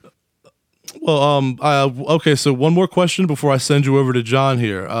 Well, okay. So one more question before I send you over to John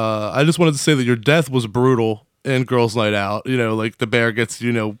here. I just wanted to say that your death was brutal in Girls Night Out. Like the bear gets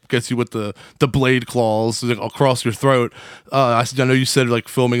you with the blade claws across your throat. I know you said like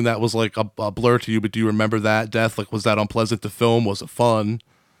filming that was like a blur to you, but do you remember that death? Like, was that unpleasant to film? Was it fun?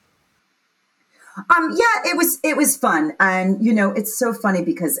 Yeah, it was fun. And, it's so funny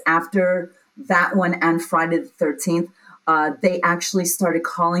because after that one and Friday the 13th, they actually started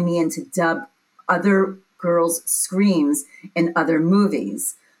calling me in to dub other girls' screams in other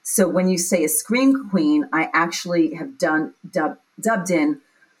movies. So when you say a scream queen, I actually have dubbed in,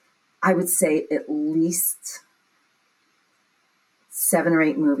 I would say at least 7 or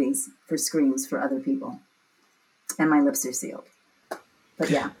 8 movies for screams for other people. And my lips are sealed. But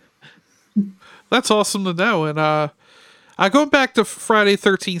yeah. That's awesome to know. And going back to Friday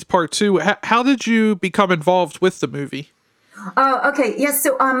 13th Part 2, how did you become involved with the movie? Oh, okay. Yes.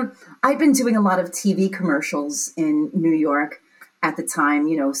 So I've been doing a lot of TV commercials in New York at the time,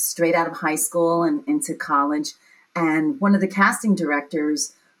 straight out of high school and into college. And one of the casting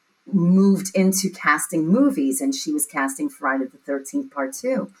directors moved into casting movies, and she was casting Friday the 13th Part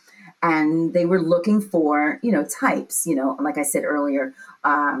 2. And they were looking for, types, like I said earlier,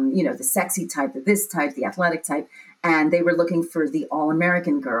 the sexy type, this type, the athletic type. And they were looking for the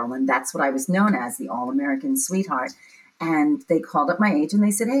all-American girl. And that's what I was known as, the all-American sweetheart. And they called up my agent.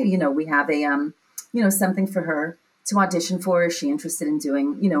 They said, hey, we have a, something for her to audition for. Is she interested in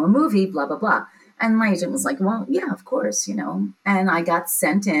doing, a movie, blah, blah, blah. And my agent was like, well, yeah, of course, And I got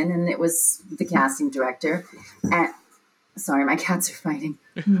sent in, and it was the casting director. And sorry, my cats are fighting.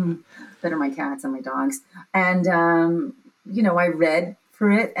 Better my cats than my dogs. And, I read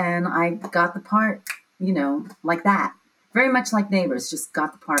for it, and I got the part, like that. Very much like Neighbors, just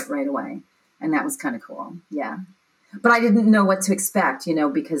got the part right away. And that was kind of cool. Yeah. But I didn't know what to expect,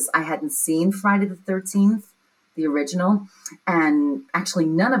 because I hadn't seen Friday the 13th, the original. And actually,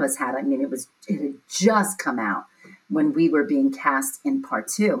 none of us had. I mean, it had just come out when we were being cast in Part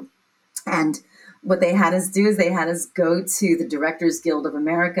 2. And what they had us do is they had us go to the Directors Guild of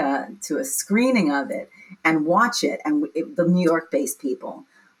America to a screening of it and watch it. And the New York-based people.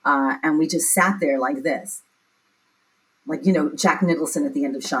 And we just sat there like this. Like, Jack Nicholson at the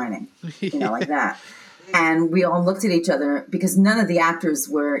end of Shining, like that. And we all looked at each other because none of the actors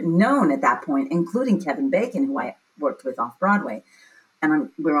were known at that point, including Kevin Bacon, who I worked with off Broadway.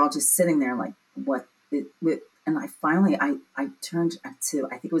 And we're all just sitting there like, what? And I finally turned to,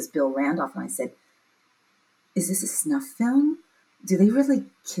 I think it was Bill Randolph, and I said, is this a snuff film? Do they really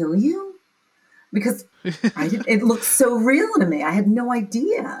kill you? Because it looked so real to me. I had no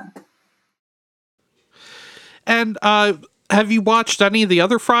idea. And have you watched any of the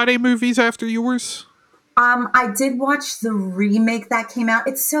other Friday movies after yours? I did watch the remake that came out.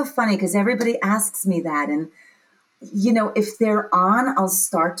 It's so funny because everybody asks me that. And, if they're on, I'll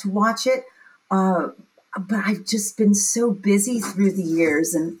start to watch it. But I've just been so busy through the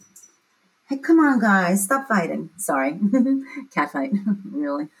years. And, hey, come on, guys, stop fighting. Sorry. Cat fight,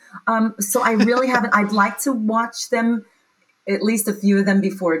 really. So I really haven't. I'd like to watch them at least a few of them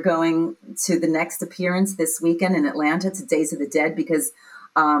before going to the next appearance this weekend in Atlanta to Days of the Dead because,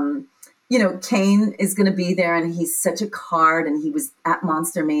 Kane is going to be there and he's such a card and he was at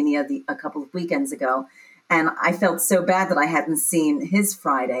Monster Mania a couple of weekends ago. And I felt so bad that I hadn't seen his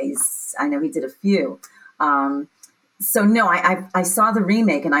Fridays. I know he did a few. So no, I saw the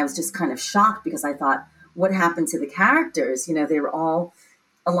remake and I was just kind of shocked because I thought, what happened to the characters? They were all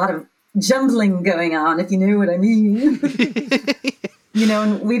a lot of jumbling going on, if you know what I mean.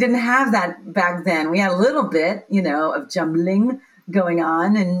 And we didn't have that back then. We had a little bit, of jumbling going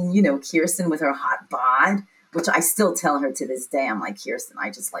on and, Kirsten with her hot bod, which I still tell her to this day. I'm like, Kirsten, I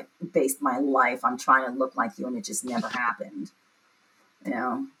just based my life on trying to look like you and it just never happened.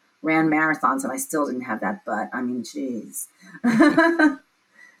 Ran marathons and I still didn't have that butt. I mean, geez.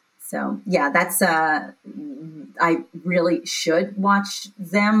 So yeah, that's, I really should watch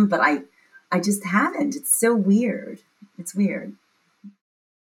them, but I just haven't. It's so weird. It's weird.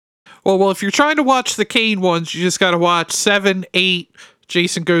 Well, if you're trying to watch the Kane ones, you just got to watch 7, 8,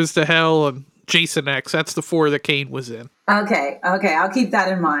 Jason Goes to Hell, and Jason X. That's the 4 that Kane was in. Okay. I'll keep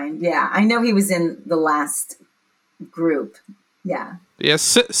that in mind. Yeah, I know he was in the last group. Yeah. Yeah,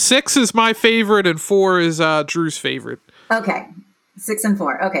 6 is my favorite, and 4 is Drew's favorite. Okay, 6 and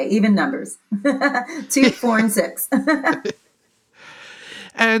 4. Okay, even numbers. 2, 4, and 6.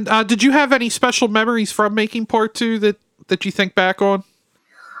 And did you have any special memories from making part 2 that you think back on?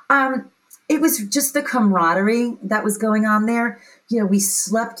 It was just the camaraderie that was going on there. We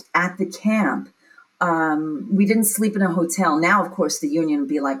slept at the camp. We didn't sleep in a hotel. Now, of course, the union would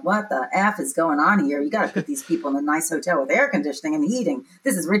be like, what the F is going on here? You got to put these people in a nice hotel with air conditioning and heating.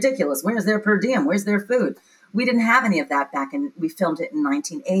 This is ridiculous. Where's their per diem? Where's their food? We didn't have any of that back in, we filmed it in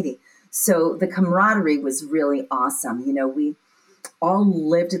 1980. So the camaraderie was really awesome. We all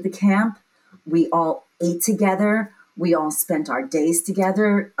lived at the camp. We all ate together. We all spent our days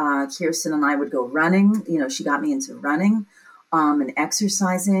together. Kirsten and I would go running. She got me into running and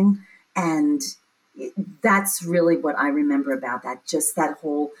exercising. And that's really what I remember about that. Just that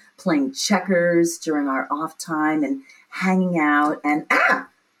whole playing checkers during our off time and hanging out. And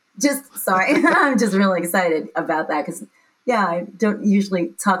sorry, I'm just really excited about that because, yeah, I don't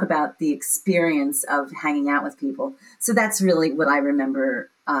usually talk about the experience of hanging out with people. So that's really what I remember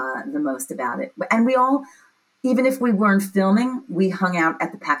the most about it. And we all, even if we weren't filming, we hung out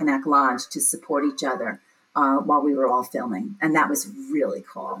at the Packanack Lodge to support each other while we were all filming. And that was really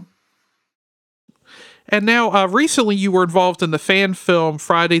cool. And now, recently you were involved in the fan film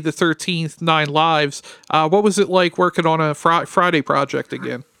Friday the 13th, 9 Lives. What was it like working on a Friday project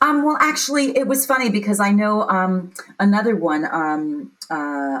again? Well, actually, it was funny because I know another one,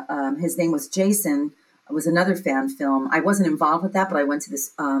 his name was Jason, was another fan film. I wasn't involved with that, but I went to this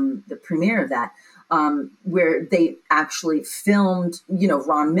the premiere of that, where they actually filmed,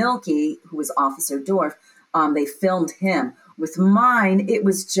 Ron Milkey, who was Officer Dorff. They filmed him. With mine, it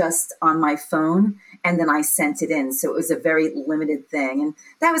was just on my phone, and then I sent it in. So it was a very limited thing. And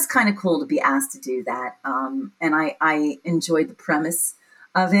that was kind of cool to be asked to do that. And I enjoyed the premise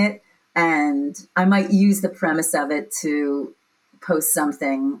of it. And I might use the premise of it to post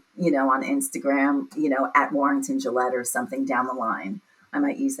something, on Instagram, at Warrington Gillette or something down the line. I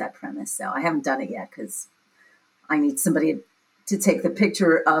might use that premise. So I haven't done it yet because I need somebody to take the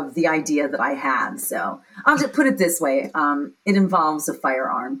picture of the idea that I have. So I'll just put it this way. It involves a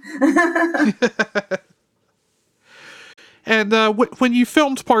firearm. And when you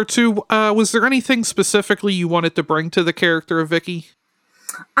filmed part 2, was there anything specifically you wanted to bring to the character of Vicky?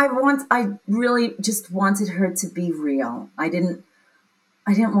 I really just wanted her to be real. I didn't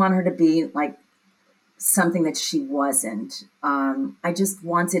want her to be like something that she wasn't. I just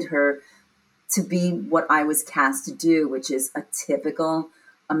wanted her to be what I was cast to do, which is a typical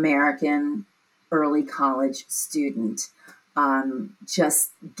American early college student,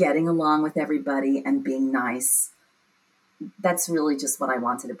 just getting along with everybody and being nice. That's really just what I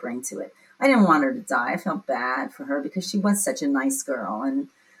wanted to bring to it. I didn't want her to die. I felt bad for her because she was such a nice girl. And,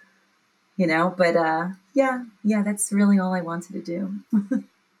 but yeah, that's really all I wanted to do.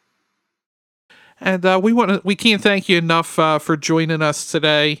 And we can't thank you enough for joining us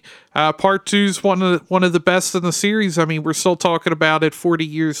today. Part 2 is one of the best in the series. I mean, we're still talking about it 40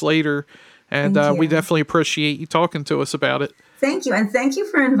 years later, and we definitely appreciate you talking to us about it. Thank you, and thank you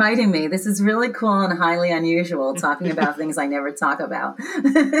for inviting me. This is really cool and highly unusual, talking about things I never talk about.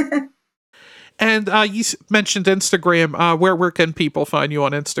 And you mentioned Instagram. Where can people find you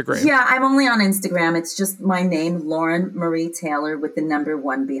on Instagram? Yeah, I'm only on Instagram. It's just my name, Lauren Marie Taylor, with the number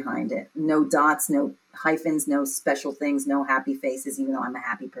 1 behind it. No dots, no hyphens, no special things, no happy faces, even though I'm a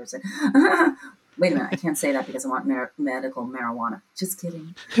happy person. Wait a minute, I can't say that because I want medical marijuana. Just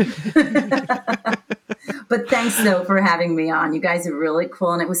kidding. But thanks, though, for having me on. You guys are really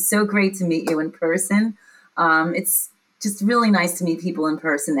cool, and it was so great to meet you in person. It's just really nice to meet people in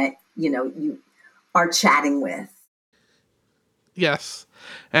person that, you are chatting with. Yes.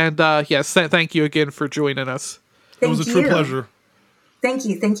 And yes, thank you again for joining us. It was a true pleasure. Thank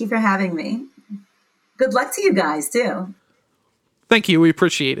you. Thank you for having me. Good luck to you guys, too. Thank you. We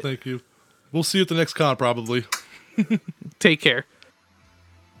appreciate it. Thank you. We'll see you at the next con, probably. Take care.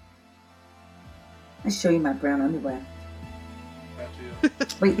 I'll show you my brown underwear.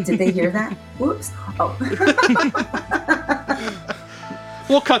 Wait, did they hear that? Whoops. Oh.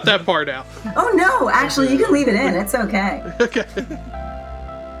 We'll cut that part out. Oh, no. Actually, you can leave it in. It's okay. Okay.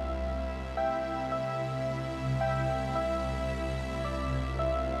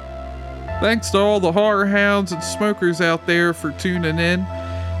 Thanks to all the horror hounds and smokers out there for tuning in.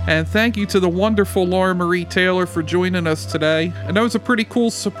 And thank you to the wonderful Laura Marie Taylor for joining us today. And that was a pretty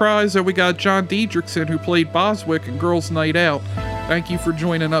cool surprise that we got John Diedrichson, who played Boswick in Girls Night Out. Thank you for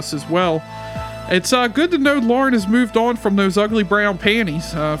joining us as well. It's good to know Lauren has moved on from those ugly brown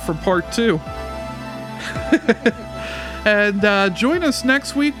panties from part 2. And join us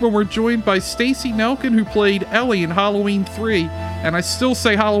next week when we're joined by Stacey Nelkin, who played Ellie in Halloween 3. And I still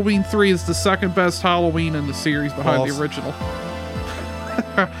say Halloween 3 is the second best Halloween in the series behind the original.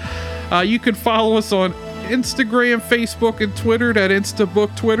 You can follow us on Instagram, Facebook, and Twitter at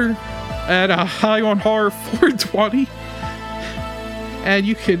Instabook Twitter at High on Horror 420. And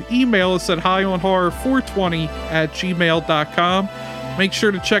you can email us at highonhorror420@gmail.com. Make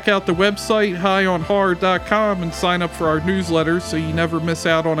sure to check out the website, highonhorror.com, and sign up for our newsletters so you never miss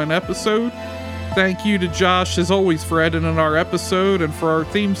out on an episode. Thank you to Josh, as always, for editing our episode and for our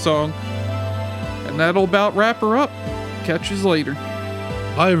theme song. And that'll about wrap her up. Catch you later.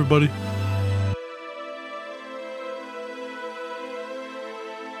 Bye, everybody.